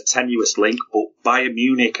 again, a tenuous link, but Bayern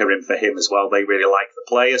Munich are in for him as well. They really like the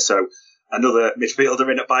player. So another midfielder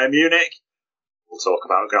in at Bayern Munich. We'll talk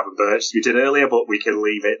about Gravenberch as we did earlier, but we can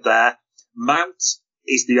leave it there. Mount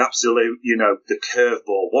is the absolute, the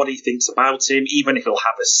curveball. What he thinks about him, even if he'll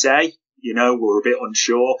have a say, we're a bit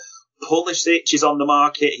unsure. Pulisic is on the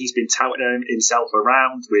market. He's been touting himself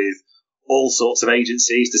around with all sorts of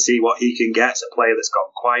agencies to see what he can get. It's a player that's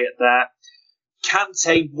gone quiet there.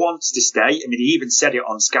 Kante wants to stay. I mean, he even said it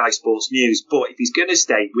on Sky Sports News, but if he's going to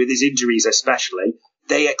stay, with his injuries especially,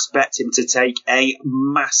 they expect him to take a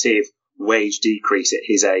massive wage decrease at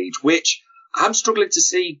his age, which I'm struggling to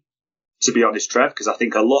see, to be honest, Trev, because I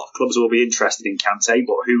think a lot of clubs will be interested in Kante,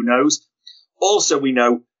 but who knows? Also, we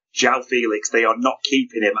know João Felix, they are not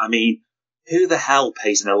keeping him. I mean, who the hell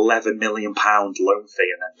pays an £11 million loan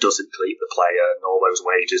fee and then doesn't keep the player and all those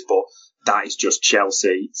wages? But that is just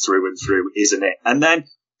Chelsea through and through, isn't it? And then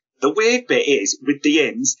the weird bit is, with the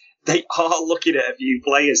ins, they are looking at a few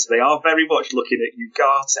players. They are very much looking at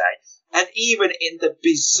Ugarte. And even in the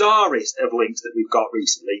bizarrest of links that we've got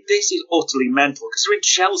recently, this is utterly mental because they're in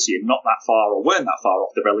Chelsea and not that far, or weren't that far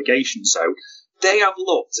off the relegation zone. They have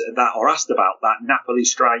looked at that or asked about that Napoli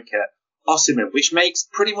striker, Osimhen, which makes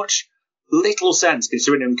pretty much little sense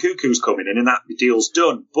considering Nkunku's coming in and that deal's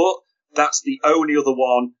done. But that's the only other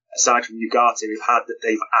one, aside from Ugarte, we've had that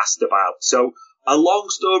they've asked about. So, a long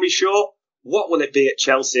story short, what will it be at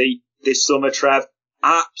Chelsea this summer, Trev?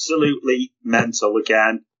 Absolutely mental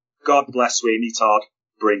again. God bless Sweeney Todd.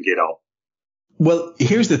 Bring it on. Well,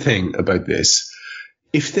 here's the thing about this.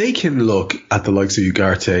 If they can look at the likes of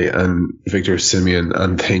Ugarte and Victor Osimhen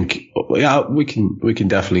and think, yeah, we can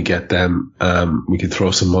definitely get them. We can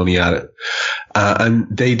throw some money at it.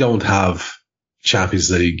 And they don't have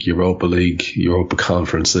Champions League, Europa League, Europa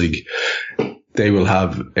Conference League. They will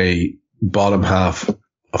have a bottom half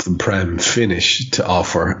of the Prem finish to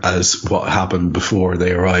offer as what happened before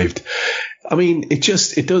they arrived. I mean,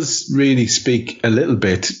 it does really speak a little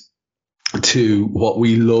bit to what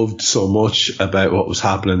we loved so much about what was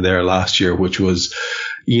happening there last year, which was,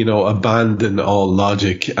 abandon all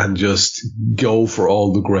logic and just go for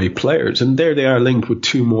all the great players. And there they are linked with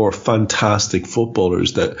two more fantastic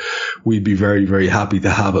footballers that we'd be very, very happy to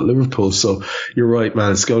have at Liverpool. So you're right,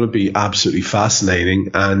 man. It's going to be absolutely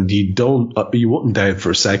fascinating. And you wouldn't doubt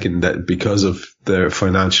for a second that because of their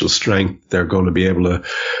financial strength, they're going to be able to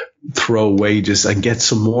throw wages and get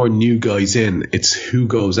some more new guys in. It's who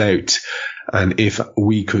goes out. And if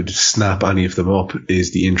we could snap any of them up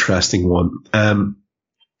is the interesting one.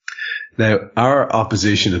 Now, our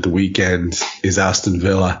opposition at the weekend is Aston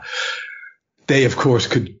Villa. They, of course,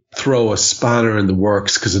 could throw a spanner in the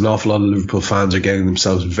works because an awful lot of Liverpool fans are getting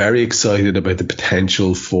themselves very excited about the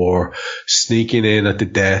potential for sneaking in at the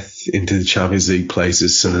death into the Champions League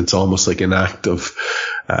places. And it's almost like an act of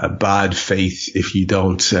bad faith if you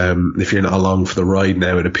don't, if you're not along for the ride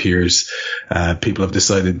now, it appears. People have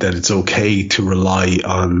decided that it's okay to rely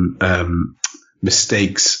on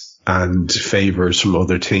mistakes and favours from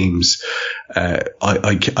other teams.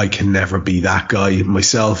 I can never be that guy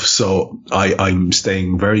myself, so I'm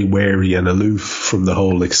staying very wary and aloof from the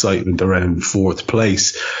whole excitement around fourth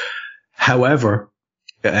place. However,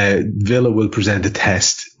 Villa will present a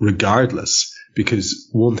test regardless, because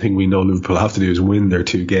one thing we know Liverpool have to do is win their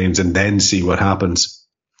two games and then see what happens.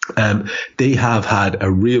 They have had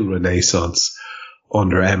a real renaissance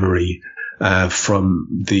under Emery,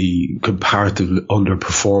 from the comparative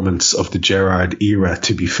underperformance of the Gerrard era,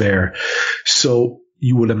 to be fair. So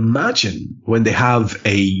you would imagine when they have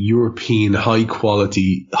a European high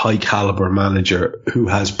quality, high caliber manager who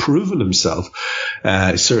has proven himself,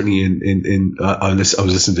 certainly I was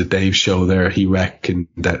listening to Dave's show there. He reckoned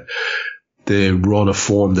that the run of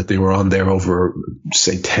form that they were on there over,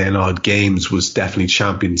 say, 10 odd games was definitely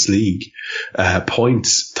Champions League,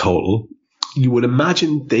 points total. You would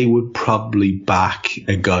imagine they would probably back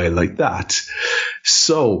a guy like that.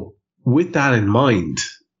 So with that in mind,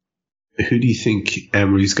 who do you think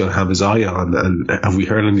Emery's going to have his eye on? And have we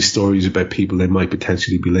heard any stories about people they might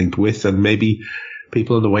potentially be linked with, and maybe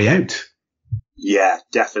people on the way out? Yeah,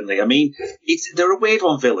 definitely. I mean, they're a weird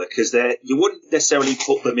one, Villa, because you wouldn't necessarily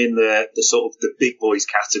put them in the sort of the big boys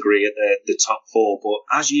category at the top four.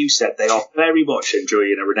 But as you said, they are very much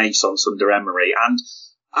enjoying a renaissance under Emery. And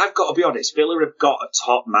I've got to be honest, Villa have got a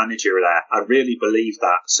top manager there. I really believe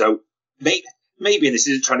that. So maybe, and this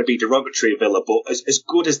isn't trying to be derogatory of Villa, but as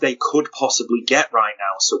good as they could possibly get right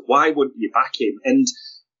now. So why wouldn't you back him? And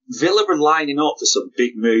Villa are lining up for some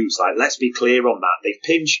big moves. Like, let's be clear on that. They've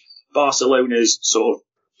pinched Barcelona's sort of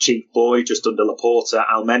chief boy just under Laporta,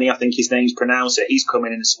 Almeni, I think his name's pronounced. He's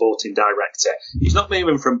coming in as sporting director. He's not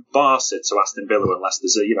moving from Barca to Aston Villa unless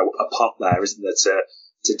there's a pot there, isn't there,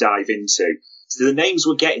 to dive into. So the names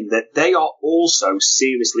we're getting, that they are also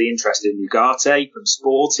seriously interested in Ugarte from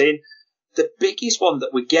Sporting. The biggest one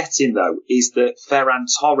that we're getting, though, is that Ferran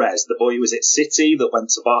Torres, the boy who was at City that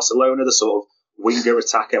went to Barcelona, the sort of winger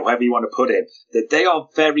attacker, however you want to put him, that they are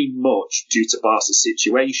very much, due to Barca's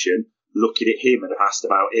situation, looking at him and have asked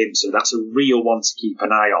about him. So that's a real one to keep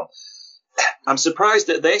an eye on. I'm surprised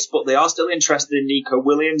at this, but they are still interested in Nico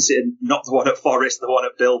Williams, and not the one at Forest, the one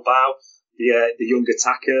at Bilbao, the young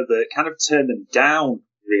attacker that kind of turned them down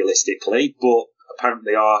realistically, but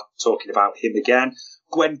apparently they are talking about him again.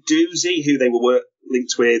 Guendouzi, who they were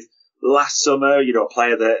linked with last summer, a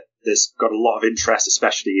player that's got a lot of interest,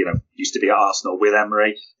 especially, used to be at Arsenal with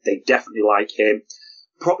Emery. They definitely like him.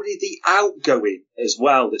 Probably the outgoing as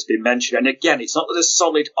well that's been mentioned. And again, it's not that there's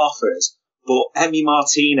solid offers, but Emi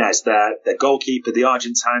Martinez, their goalkeeper, the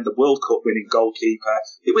Argentine, the World Cup winning goalkeeper,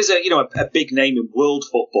 who was a big name in world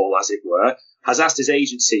football, as it were, has asked his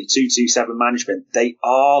agency, 227 Management, they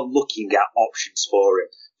are looking at options for him.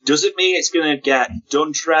 Doesn't mean it's going to get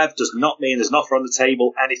done, Trev. Does not mean there's an offer on the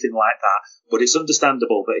table, anything like that. But it's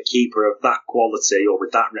understandable that a keeper of that quality or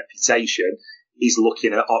with that reputation is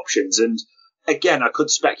looking at options. And again, I could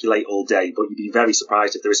speculate all day, but you'd be very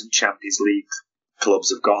surprised if there isn't Champions League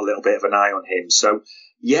clubs have got a little bit of an eye on him. So,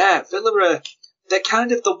 yeah, Villa, they're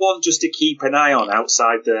kind of the one just to keep an eye on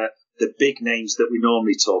outside the big names that we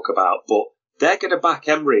normally talk about. But they're going to back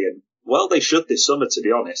Emery, and, well, they should this summer, to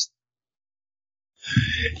be honest.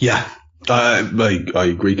 Yeah, I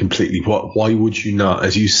agree completely. Why would you not,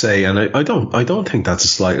 as you say? And I don't think that's a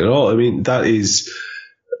slight at all. I mean, that is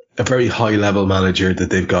a very high level manager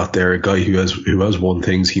that they've got there. A guy who has won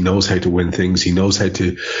things. He knows how to win things. He knows how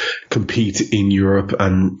to compete in Europe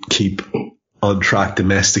and keep on track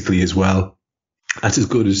domestically as well. That's as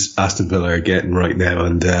good as Aston Villa are getting right now,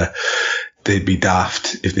 and they'd be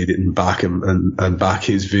daft if they didn't back him and back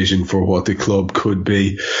his vision for what the club could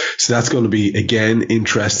be. So that's going to be, again,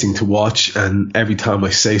 interesting to watch. And every time I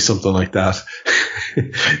say something like that,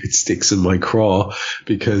 it sticks in my craw,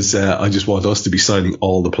 because I just want us to be signing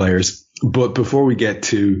all the players. But before we get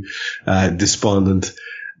to despondent,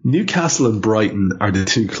 Newcastle and Brighton are the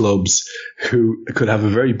two clubs who could have a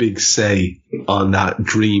very big say on that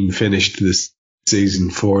dream finish to this season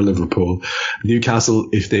for Liverpool. Newcastle,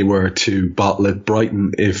 if they were to bottle it.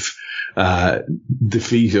 Brighton, if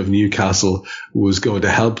defeat of Newcastle was going to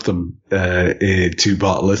help them to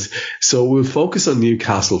bottle it. So we'll focus on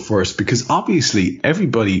Newcastle first, because obviously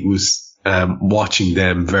everybody was watching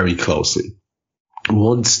them very closely.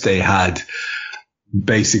 Once they had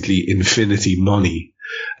basically infinity money,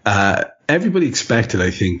 everybody expected,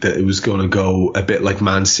 I think, that it was going to go a bit like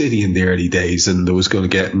Man City in the early days, and there was going to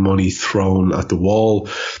get money thrown at the wall,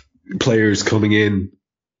 players coming in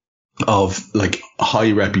of like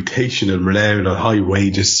high reputation and renown and high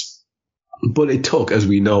wages. But it took, as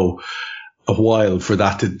we know, a while for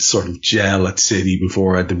that to sort of gel at City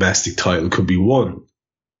before a domestic title could be won.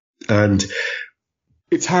 And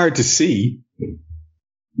it's hard to see.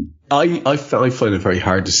 I find it very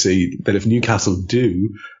hard to see that if Newcastle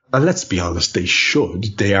do, and let's be honest, they should.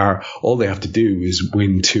 All they have to do is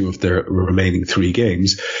win 2 of their remaining 3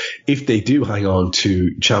 games. If they do hang on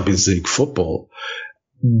to Champions League football,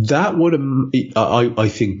 that would, I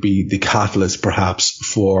think, be the catalyst perhaps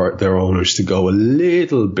for their owners to go a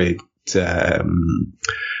little bit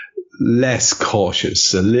less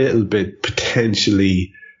cautious, a little bit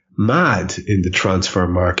potentially mad in the transfer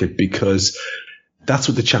market, because that's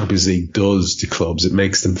what the Champions League does to clubs. It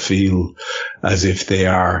makes them feel as if they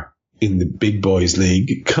are in the big boys league,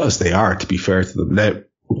 because they are, to be fair to them. Now,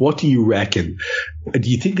 what do you reckon? Do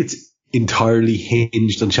you think it's entirely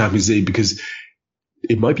hinged on Champions League? Because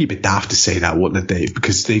it might be a bit daft to say that, wouldn't it, Dave?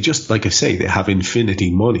 Because they just, like I say, they have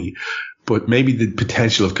infinity money. but maybe the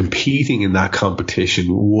potential of competing in that competition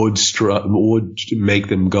would make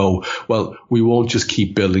them go, well, we won't just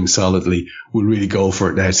keep building solidly. We'll really go for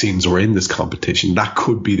it now since we're in this competition. That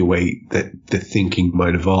could be the way that the thinking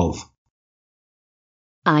might evolve.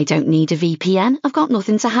 I don't need a VPN. I've got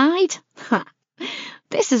nothing to hide.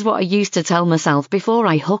 This is what I used to tell myself before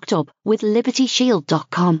I hooked up with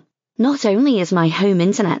LibertyShield.com. Not only is my home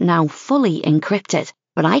internet now fully encrypted,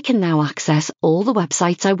 but I can now access all the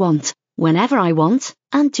websites I want, whenever I want,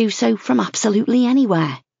 and do so from absolutely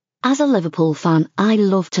anywhere. As a Liverpool fan, I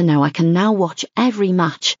love to know I can now watch every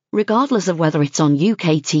match, regardless of whether it's on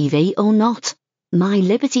UK TV or not. My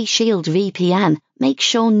Liberty Shield VPN makes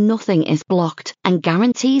sure nothing is blocked and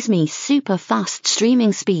guarantees me super fast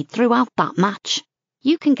streaming speed throughout that match.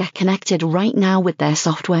 You can get connected right now with their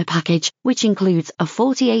software package, which includes a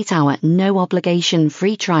 48-hour no-obligation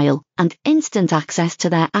free trial and instant access to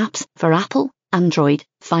their apps for Apple, Android,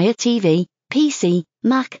 Fire TV, PC,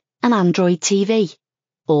 Mac and Android TV.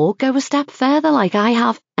 Or go a step further like I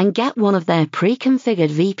have and get one of their pre-configured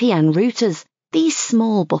VPN routers. These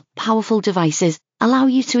small but powerful devices allow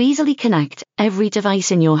you to easily connect every device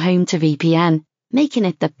in your home to VPN, making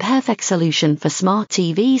it the perfect solution for smart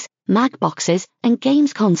TVs, Mac boxes and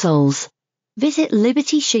games consoles. Visit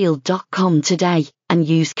LibertyShield.com today and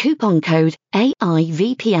use coupon code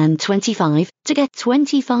AIVPN25 to get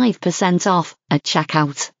 25% off at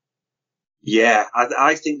checkout. Yeah,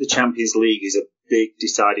 I think the Champions League is a big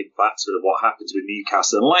deciding factor of what happens with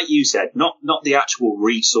Newcastle. And like you said, not the actual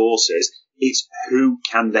resources, it's who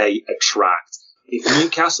can they attract. If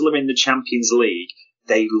Newcastle are in the Champions League,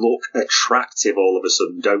 they look attractive all of a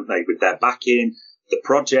sudden, don't they? With their backing, the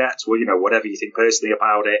project, well, whatever you think personally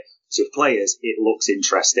about it, to players, it looks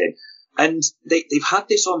interesting. And they've had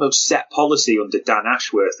this almost set policy under Dan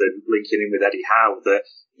Ashworth and linking in with Eddie Howe that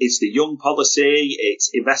it's the young policy, it's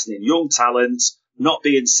investing in young talent, not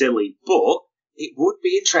being silly, but it would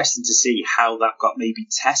be interesting to see how that got maybe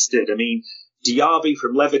tested. I mean, Diaby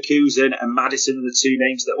from Leverkusen and Maddison are the two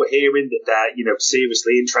names that we're hearing that they're,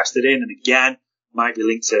 seriously interested in. And again, might be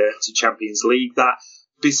linked to Champions League. That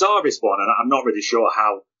bizarrest one, and I'm not really sure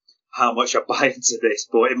how much I buy into this,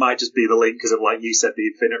 but it might just be the link because of, like you said, the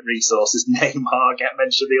infinite resources. Neymar get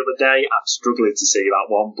mentioned the other day. I'm struggling to see that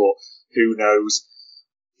one, but who knows?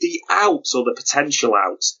 The outs or the potential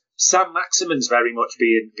outs. Sam Maximin's very much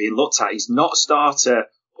being looked at. He's not a starter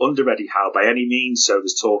under Eddie Howe by any means, so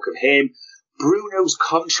there's talk of him. Bruno's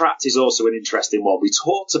contract is also an interesting one. We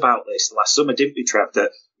talked about this last summer, didn't we, Trev,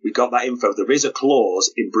 that we got that info. There is a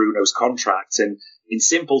clause in Bruno's contract, and in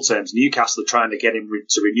simple terms, Newcastle are trying to get him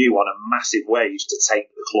to renew on a massive wage to take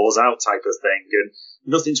the clause out type of thing, and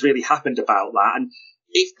nothing's really happened about that. And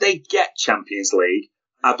if they get Champions League,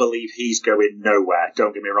 I believe he's going nowhere.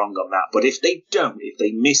 Don't get me wrong on that. But if they don't, if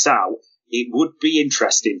they miss out, it would be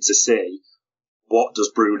interesting to see what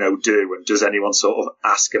does Bruno do, and does anyone sort of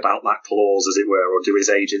ask about that clause, as it were, or do his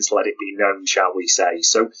agents let it be known, shall we say?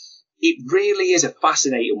 So it really is a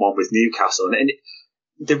fascinating one with Newcastle, and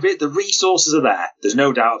the resources are there. There's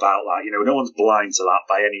no doubt about that. No one's blind to that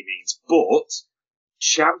by any means. But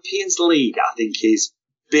Champions League, I think, is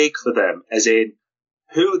big for them, as in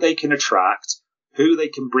who they can attract, who they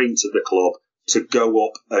can bring to the club to go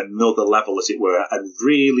up another level, as it were, and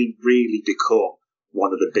really, really become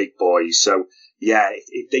one of the big boys. So, yeah,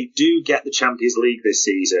 if they do get the Champions League this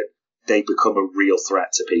season, they become a real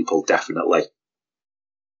threat to people, definitely.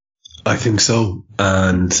 I think so.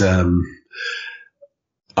 And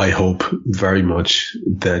I hope very much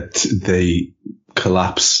that they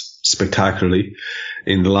collapse spectacularly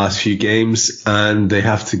in the last few games and they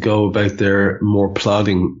have to go about their more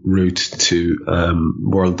plodding route to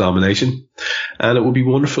world domination. And it would be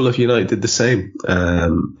wonderful if United did the same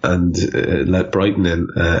and let Brighton in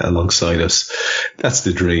alongside us. That's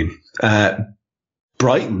the dream.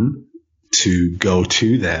 Brighton, to go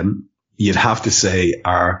to them, you'd have to say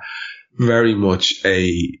are very much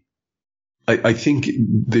I think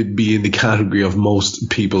they'd be in the category of most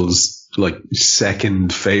people's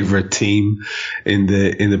second favorite team in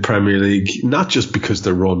the Premier League, not just because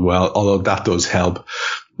they run well, although that does help,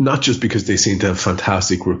 not just because they seem to have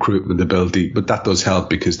fantastic recruitment ability, but that does help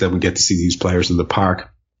because then we get to see these players in the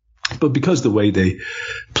park, but because the way they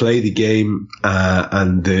play the game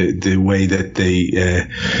and the way that they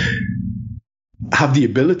have the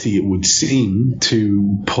ability, it would seem,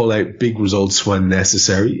 to pull out big results when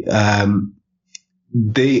necessary.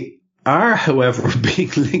 They are, however,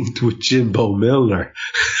 being linked with Jimbo Milner.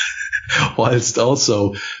 whilst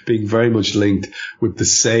also being very much linked with the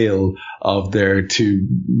sale of their two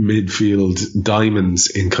midfield diamonds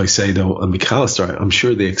in Caicedo and McAllister. I'm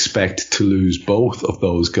sure they expect to lose both of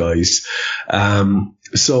those guys.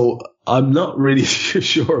 So I'm not really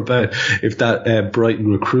sure about if that Brighton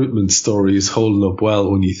recruitment story is holding up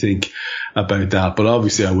well when you think about that. But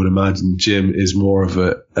obviously I would imagine Jim is more of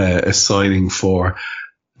a signing for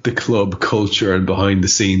the club culture and behind the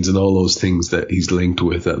scenes and all those things that he's linked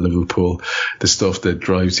with at Liverpool, the stuff that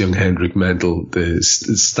drives young Hendrick mental, the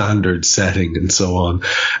standard setting and so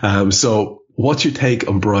on. So what's your take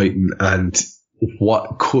on Brighton and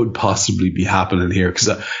what could possibly be happening here? Because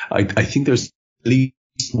I think there's at least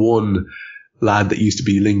one lad that used to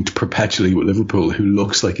be linked perpetually with Liverpool who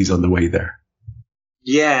looks like he's on the way there.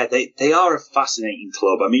 Yeah, they are a fascinating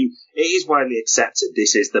club. I mean, it is widely accepted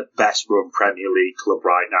this is the best run Premier League club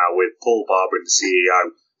right now, with Paul Barber and the CEO,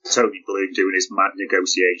 Tony Bloom doing his mad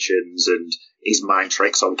negotiations and his mind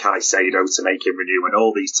tricks on Caicedo to make him renew and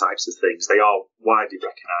all these types of things. They are widely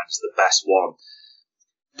recognised as the best one.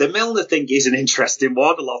 The Milner thing is an interesting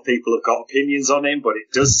one. A lot of people have got opinions on him, but it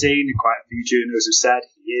does seem, quite a few journalists have said,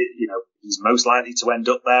 he's most likely to end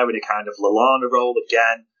up there in a kind of Lallana role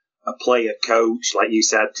again. A player coach, like you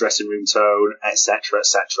said, dressing room tone, etc.,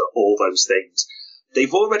 all those things.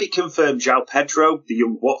 They've already confirmed João Pedro, the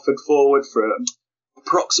young Watford forward, for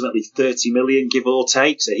approximately 30 million, give or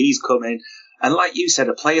take. So he's coming. And like you said,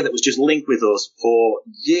 a player that was just linked with us for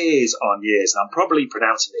years on years. And I'm probably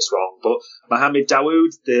pronouncing this wrong, but Mohamed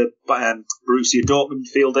Dawood, the Borussia Dortmund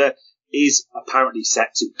fielder, is apparently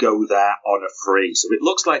set to go there on a free. So it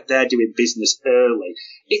looks like they're doing business early.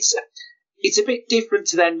 It's a bit different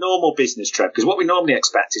to their normal business, Trev, because what we normally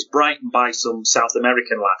expect is Brighton buy some South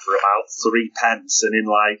American lad for about 3 pence, and in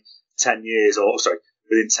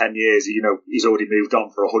within 10 years, he's already moved on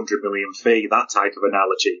for 100 million fee, that type of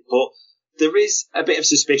analogy. But there is a bit of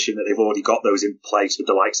suspicion that they've already got those in place with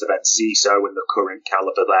the likes of Enciso and the current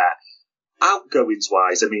calibre there.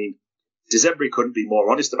 Outgoings-wise, I mean, De Zerbi couldn't be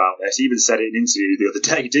more honest about this. He even said it in an interview the other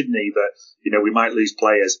day, didn't he, that, we might lose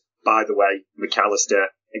players. By the way, McAllister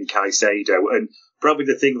and Caicedo. And probably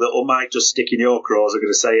the thing that might just stick in your craws, I'm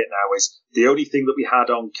going to say it now, is the only thing that we had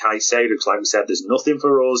on Caicedo, because like we said, there's nothing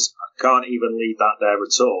for us. I can't even leave that there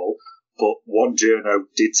at all. But one journo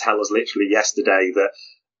did tell us literally yesterday that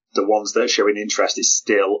the ones that are showing interest is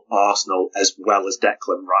still Arsenal as well as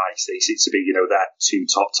Declan Rice. They seem to be, their two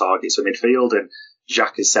top targets for midfield, and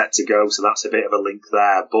Xhaka is set to go, so that's a bit of a link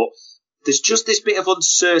there. But there's just this bit of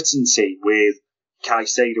uncertainty with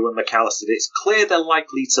Caicedo and McAllister. It's clear they're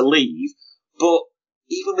likely to leave, but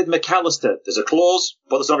even with McAllister, there's a clause,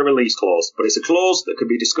 but there's not a release clause. But it's a clause that can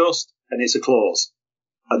be discussed, and it's a clause.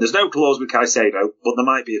 And there's no clause with Caicedo, but there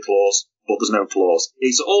might be a clause, but there's no clause.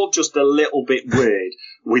 It's all just a little bit weird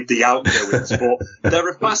with the outgoings, but they're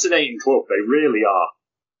a fascinating club. They really are.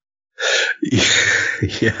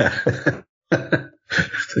 Yeah.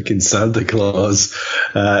 Fucking Santa Claus,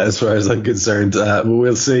 as far as I'm concerned.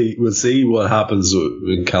 We'll see what happens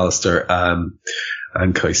with McAllister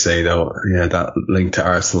and Caicedo. Yeah, that link to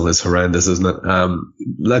Arsenal is horrendous, isn't it?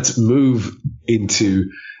 Let's move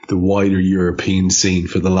into the wider European scene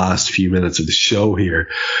for the last few minutes of the show here.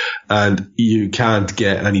 And you can't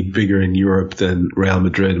get any bigger in Europe than Real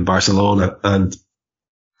Madrid and Barcelona. And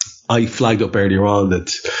I flagged up earlier on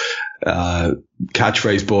that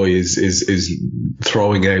Catchphrase Boy is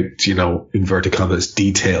throwing out, inverted commas,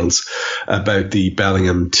 details about the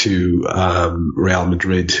Bellingham to Real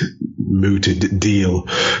Madrid mooted deal.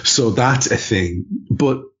 So that's a thing.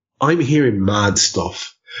 But I'm hearing mad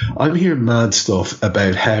stuff. I'm hearing mad stuff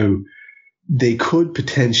about how they could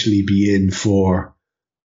potentially be in for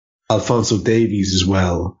Alphonso Davies as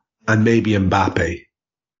well, and maybe Mbappe.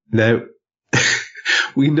 Now,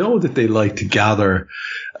 we know that they like to gather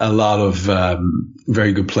a lot of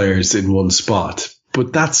very good players in one spot,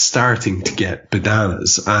 but that's starting to get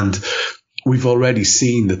bananas. And we've already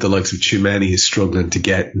seen that the likes of Tchouameni is struggling to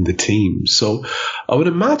get in the team. So I would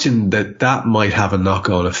imagine that might have a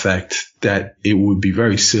knock-on effect, that it would be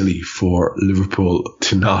very silly for Liverpool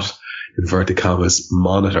to not, inverted commas,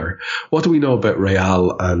 monitor. What do we know about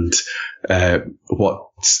Real and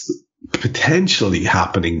what's potentially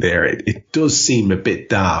happening there? It does seem a bit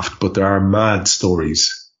daft, but there are mad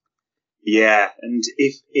stories. Yeah, and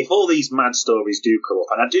if all these mad stories do come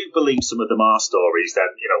up, and I do believe some of them are stories, then,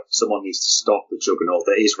 someone needs to stop the juggernaut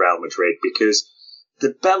that is Real Madrid, because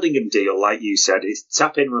the Bellingham deal, like you said, is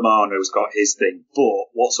Tapin Romano's got his thing,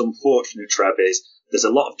 but what's unfortunate, Trev, is there's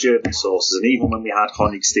a lot of German sources, and even when we had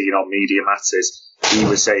Honigstein on Media Matters, he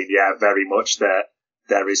was saying, yeah, very much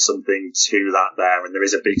there is something to that there, and there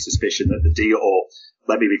is a big suspicion that the deal, or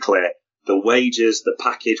let me be clear. The wages, the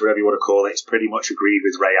package, whatever you want to call it, is pretty much agreed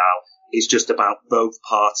with Real. It's just about both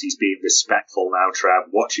parties being respectful now,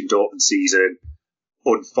 Trev, watching Dortmund season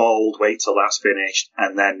unfold, wait till that's finished,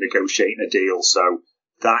 and then negotiating a deal. So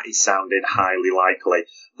that is sounding highly likely.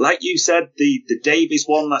 Like you said, the Davies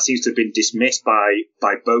one, that seems to have been dismissed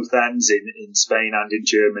by both ends in Spain and in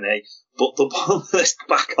Germany. But the one that's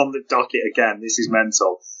back on the docket again, this is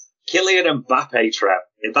mental. Kylian Mbappe, Trev,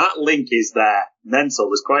 if that link is there, mental.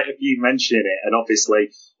 There's quite a few mentioning it, and obviously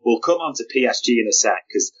we'll come on to PSG in a sec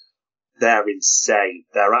because they're insane.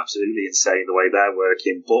 They're absolutely insane the way they're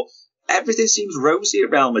working. But everything seems rosy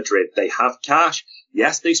at Real Madrid. They have cash.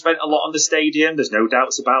 Yes, they spent a lot on the stadium. There's no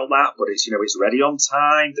doubts about that. But it's, it's ready on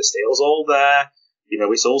time. The steel's all there.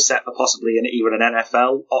 It's all set for possibly even an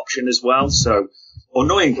NFL option as well. So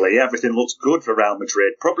annoyingly, everything looks good for Real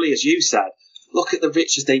Madrid. Probably as you said, look at the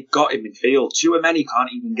riches they've got in midfield. Tchouaméni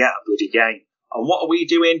can't even get a bloody game. And what are we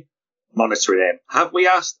doing? Monitoring him. Have we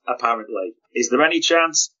asked? Apparently. Is there any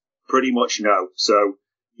chance? Pretty much no. So,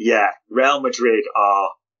 yeah, Real Madrid are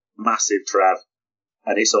massive, Trev,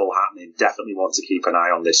 and it's all happening. Definitely want to keep an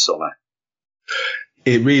eye on this summer.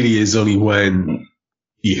 It really is only when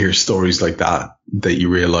you hear stories like that you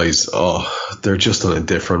realise, they're just on a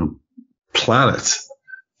different planet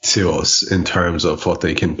to us in terms of what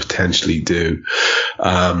they can potentially do,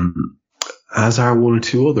 as are one or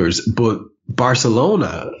two others. But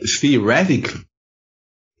Barcelona, theoretically,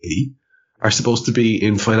 are supposed to be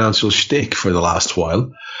in financial shtick for the last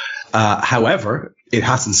while. However, it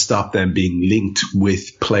hasn't stopped them being linked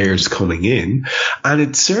with players coming in, and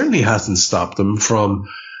it certainly hasn't stopped them from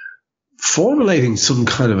formulating some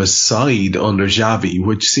kind of a side under Xavi,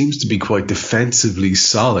 which seems to be quite defensively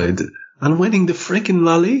solid, and winning the freaking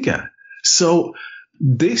La Liga. So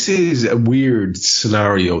this is a weird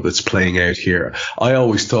scenario that's playing out here. I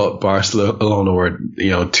always thought Barcelona were,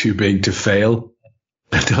 too big to fail.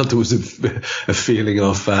 I thought there was a feeling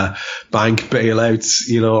of bank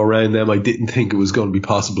bailouts, around them. I didn't think it was going to be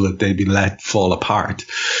possible that they'd be let fall apart.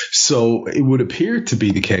 So it would appear to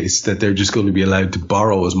be the case that they're just going to be allowed to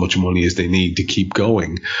borrow as much money as they need to keep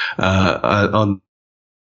going. On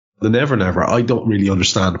the never. I don't really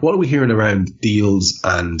understand. What are we hearing around deals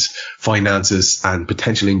and finances and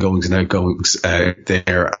potential ingoings and outgoings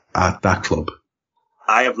there at that club?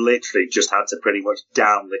 I have literally just had to pretty much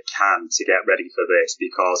down the can to get ready for this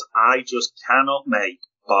because I just cannot make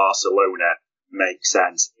Barcelona make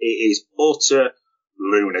sense. It is utter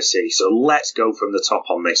lunacy. So let's go from the top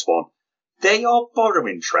on this one. They are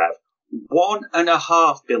borrowing, Trev,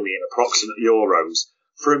 1.5 billion approximate euros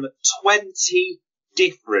from 20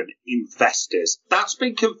 different investors. That's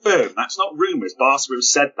been confirmed. That's not rumours. Barca have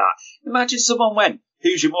said that. Imagine someone went,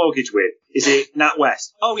 who's your mortgage with? Is it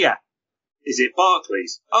NatWest? Oh, yeah. Is it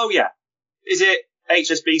Barclays? Oh, yeah. Is it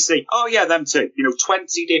HSBC? Oh, yeah, them too.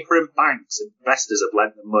 20 different banks and investors have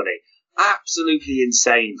lent them money. Absolutely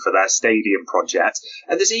insane for their stadium project.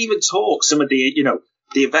 And there's even talk, some of the,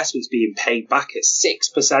 the investments being paid back at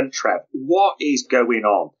 6%, Trev. What is going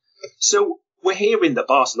on? So we're hearing that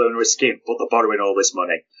Barcelona are skint, but they're borrowing all this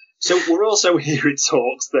money. So we're also hearing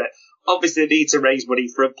talks that obviously they need to raise money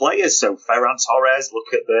for players. So Ferran Torres,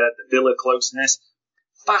 look at the Villa closeness.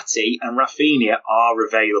 Fati and Rafinha are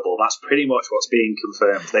available. That's pretty much what's being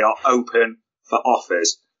confirmed. They are open for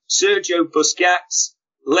offers. Sergio Busquets,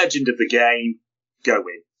 legend of the game,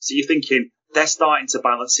 going. So you're thinking they're starting to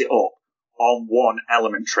balance it up on one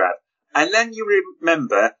element, Trev. And then you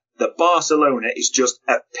remember that Barcelona is just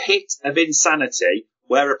a pit of insanity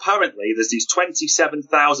where apparently there's these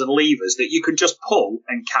 27,000 levers that you can just pull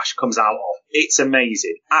and cash comes out of. It's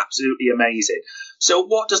amazing. Absolutely amazing. So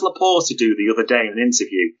what does Laporta do the other day in an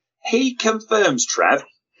interview? He confirms, Trev,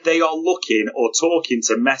 they are looking or talking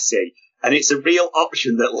to Messi, and it's a real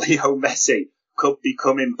option that Leo Messi could be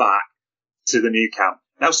coming back to the new camp.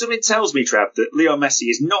 Now, something tells me, Trev, that Leo Messi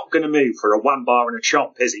is not going to move for a one bar and a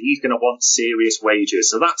chomp, is he? He's going to want serious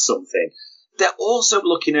wages, so that's something. They're also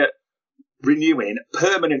looking at renewing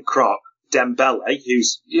permanent croc Dembele,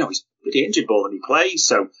 who's, he's pretty injured more than he plays,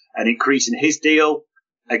 so, and increasing his deal.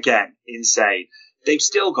 Again, insane. They've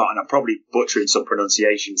still got, and I'm probably butchering some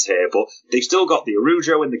pronunciations here, but they've still got the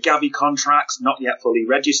Araujo and the Gavi contracts not yet fully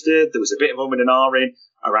registered. There was a bit of and ahhing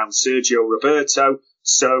around Sergio Roberto,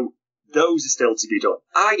 so those are still to be done.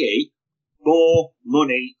 I.e., more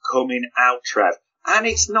money coming out, Trev. And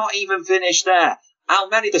it's not even finished there.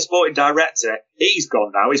 Almeni, the sporting director, he's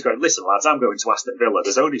gone now. He's going, listen, lads, I'm going to Aston Villa.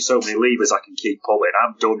 There's only so many levers I can keep pulling.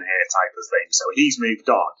 I'm done here type of thing. So he's moved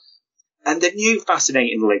on. And the new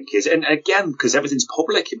fascinating link is, and again, because everything's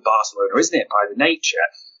public in Barcelona, isn't it, by the nature,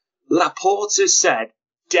 Laporta said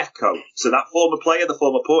Deco. So that former player, the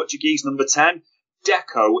former Portuguese number 10,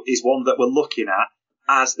 Deco is one that we're looking at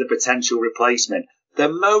as the potential replacement. The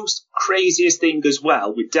most craziest thing as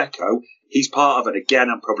well with Deco, he's part of, and again,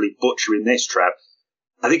 I'm probably butchering this, Trev,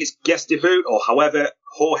 I think it's Gestifoot, or however,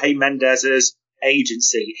 Jorge Mendez's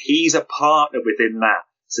agency. He's a partner within that.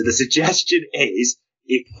 So the suggestion is,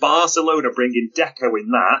 if Barcelona bring in Deco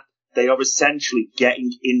in that, they are essentially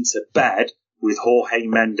getting into bed with Jorge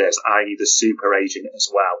Mendes, i.e. the super agent as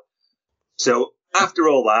well. So after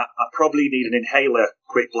all that, I probably need an inhaler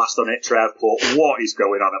quick blast on it, Trev, but what is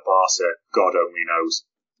going on at Barca, God only knows.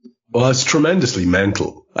 Well, it's tremendously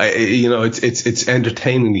mental. It's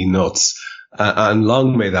entertainingly nuts. And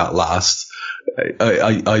long may that last.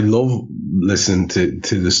 I love listening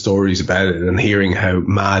to the stories about it and hearing how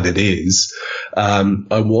mad it is.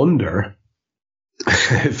 I wonder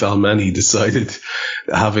if Almani decided,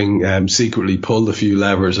 having secretly pulled a few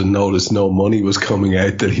levers and noticed no money was coming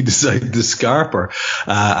out, that he decided to scarp her,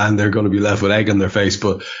 and they're going to be left with egg on their face.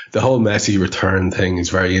 But the whole Messi return thing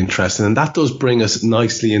is very interesting. And that does bring us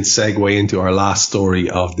nicely and segue into our last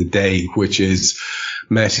story of the day, which is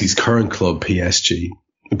Messi's current club, PSG.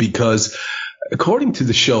 Because according to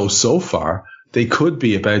the show so far, they could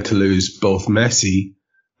be about to lose both Messi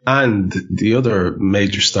and the other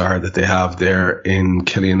major star that they have there in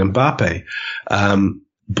Kylian Mbappe.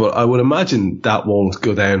 But I would imagine that won't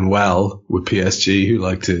go down well with PSG, who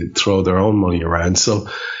like to throw their own money around. So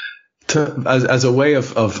as a way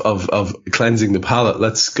of cleansing the palate,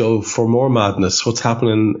 let's go for more madness. What's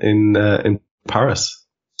happening in Paris?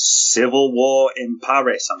 Civil war in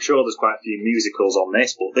Paris. I'm sure there's quite a few musicals on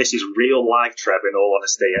this, but this is real life, Trev, in all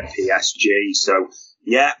honesty, at PSG. So,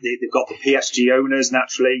 yeah, they've got the PSG owners,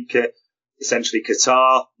 naturally, essentially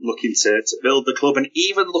Qatar, looking to build the club, and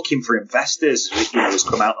even looking for investors, has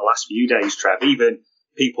come out the last few days, Trev. Even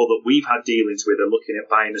people that we've had dealings with are looking at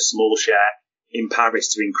buying a small share in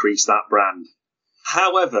Paris to increase that brand.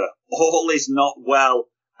 However, all is not well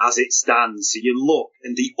as it stands. So you look,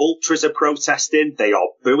 and the ultras are protesting. They are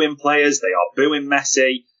booing players. They are booing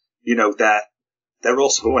Messi. They're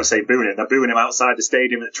also, when I say booing him, they're booing him outside the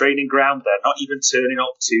stadium at the training ground. They're not even turning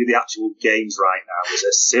up to the actual games right now. There's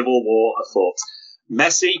a civil war afoot.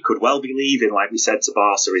 Messi could well be leaving, like we said to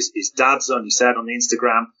Barca. His dad's on, he said on the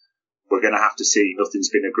Instagram, we're going to have to see. Nothing's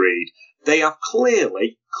been agreed. They have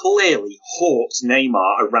clearly hawked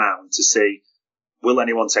Neymar around to see, will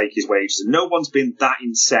anyone take his wages? And no one's been that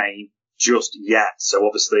insane just yet. So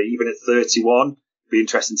obviously, even at 31, be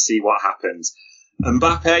interesting to see what happens.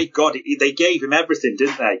 Mbappe, God, they gave him everything,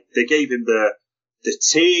 didn't they? They gave him the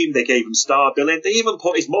team, they gave him star billing, they even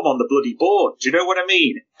put his mum on the bloody board. Do you know what I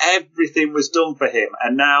mean? Everything was done for him.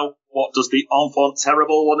 And now, what does the enfant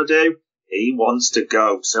terrible want to do? He wants to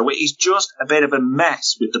go. So it is just a bit of a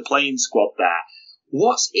mess with the playing squad there.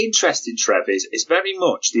 What's interesting, Trev, is very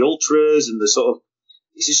much the ultras and the sort of,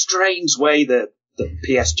 it's a strange way that the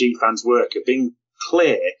PSG fans work have been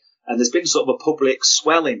clear, and there's been sort of a public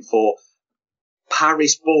swelling for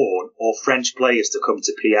Paris-born or French players to come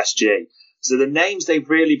to PSG. So the names they've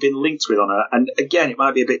really been linked with and again, it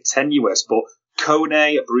might be a bit tenuous, but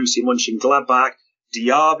Kone at Borussia Mönchengladbach,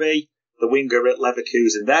 Diaby, the winger at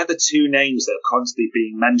Leverkusen, they're the two names that are constantly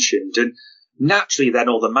being mentioned. And naturally, then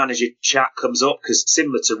all the manager chat comes up, because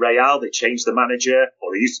similar to Real, they changed the manager,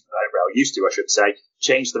 or Real used to, I should say,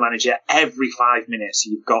 change the manager every 5 minutes.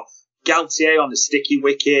 So you've got Galtier on the sticky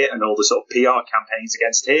wicket and all the sort of PR campaigns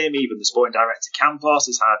against him. Even the sporting director Campos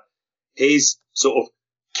has had his sort of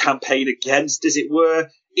campaign against, as it were.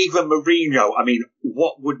 Even Mourinho, I mean,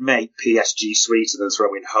 what would make PSG sweeter than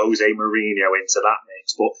throwing Jose Mourinho into that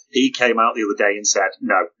mix? But he came out the other day and said,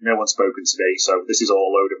 no one's spoken to me, so this is all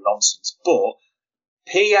a load of nonsense. But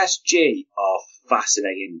PSG are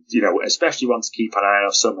fascinating, especially one to keep an eye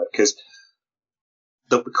on summer, because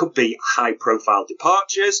there could be high-profile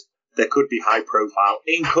departures, there could be high-profile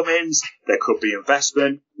incomings, there could be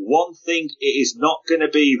investment. One thing it is not going to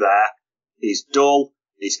be there is dull.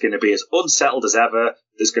 It's going to be as unsettled as ever.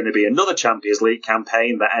 There's going to be another Champions League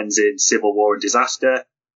campaign that ends in civil war and disaster.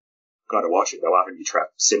 Got to watch it though, haven't you, Trev?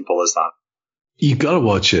 Simple as that. You got to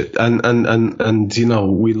watch it. And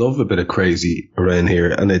we love a bit of crazy around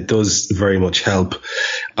here, and it does very much help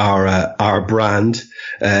our brand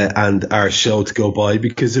and our show to go by,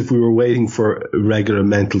 because if we were waiting for regular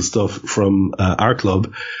mental stuff from our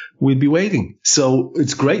club, we'd be waiting. So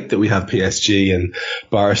it's great that we have PSG and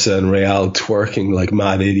Barca and Real twerking like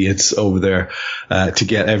mad idiots over there to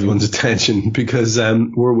get everyone's attention, because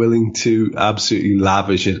we're willing to absolutely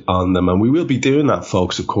lavish it on them. And we will be doing that,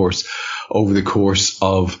 folks, of course, over the course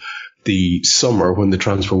of the summer, when the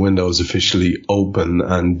transfer window is officially open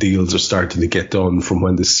and deals are starting to get done from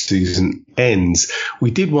when the season ends,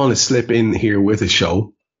 we did want to slip in here with a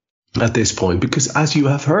show at this point, because as you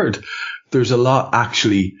have heard, there's a lot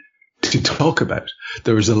actually to talk about.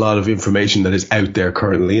 There is a lot of information that is out there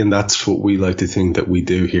currently, and that's what we like to think that we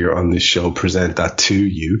do here on this show, present that to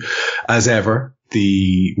you. As ever,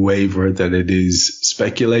 the waiver that it is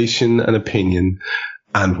speculation and opinion,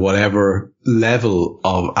 and whatever level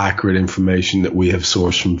of accurate information that we have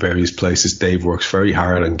sourced from various places. Dave works very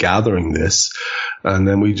hard on gathering this, and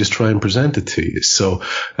then we just try and present it to you. So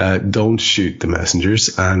don't shoot the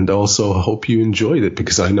messengers, and also I hope you enjoyed it,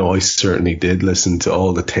 because I know I certainly did listen to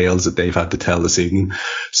all the tales that Dave had to tell this evening.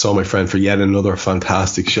 So, my friend, for yet another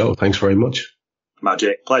fantastic show. Thanks very much.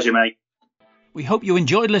 Magic. Pleasure, mate. We hope you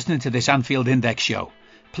enjoyed listening to this Anfield Index show.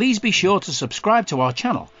 Please be sure to subscribe to our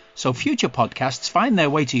channel so future podcasts find their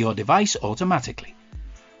way to your device automatically.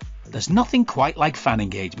 There's nothing quite like fan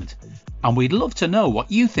engagement, and we'd love to know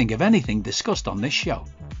what you think of anything discussed on this show.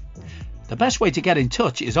 The best way to get in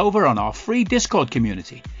touch is over on our free Discord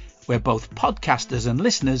community, where both podcasters and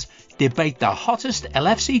listeners debate the hottest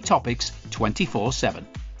LFC topics 24/7.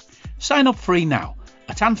 Sign up free now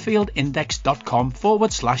at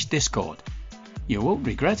AnfieldIndex.com/Discord. You won't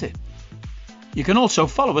regret it. You can also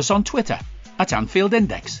follow us on Twitter at Anfield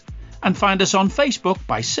Index, and find us on Facebook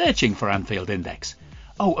by searching for Anfield Index.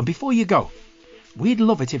 Oh, and before you go, we'd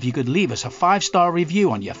love it if you could leave us a 5-star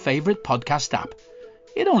review on your favourite podcast app.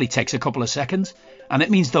 It only takes a couple of seconds, and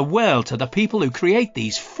it means the world to the people who create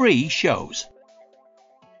these free shows.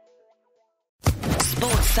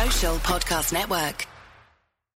 Sports Social Podcast Network.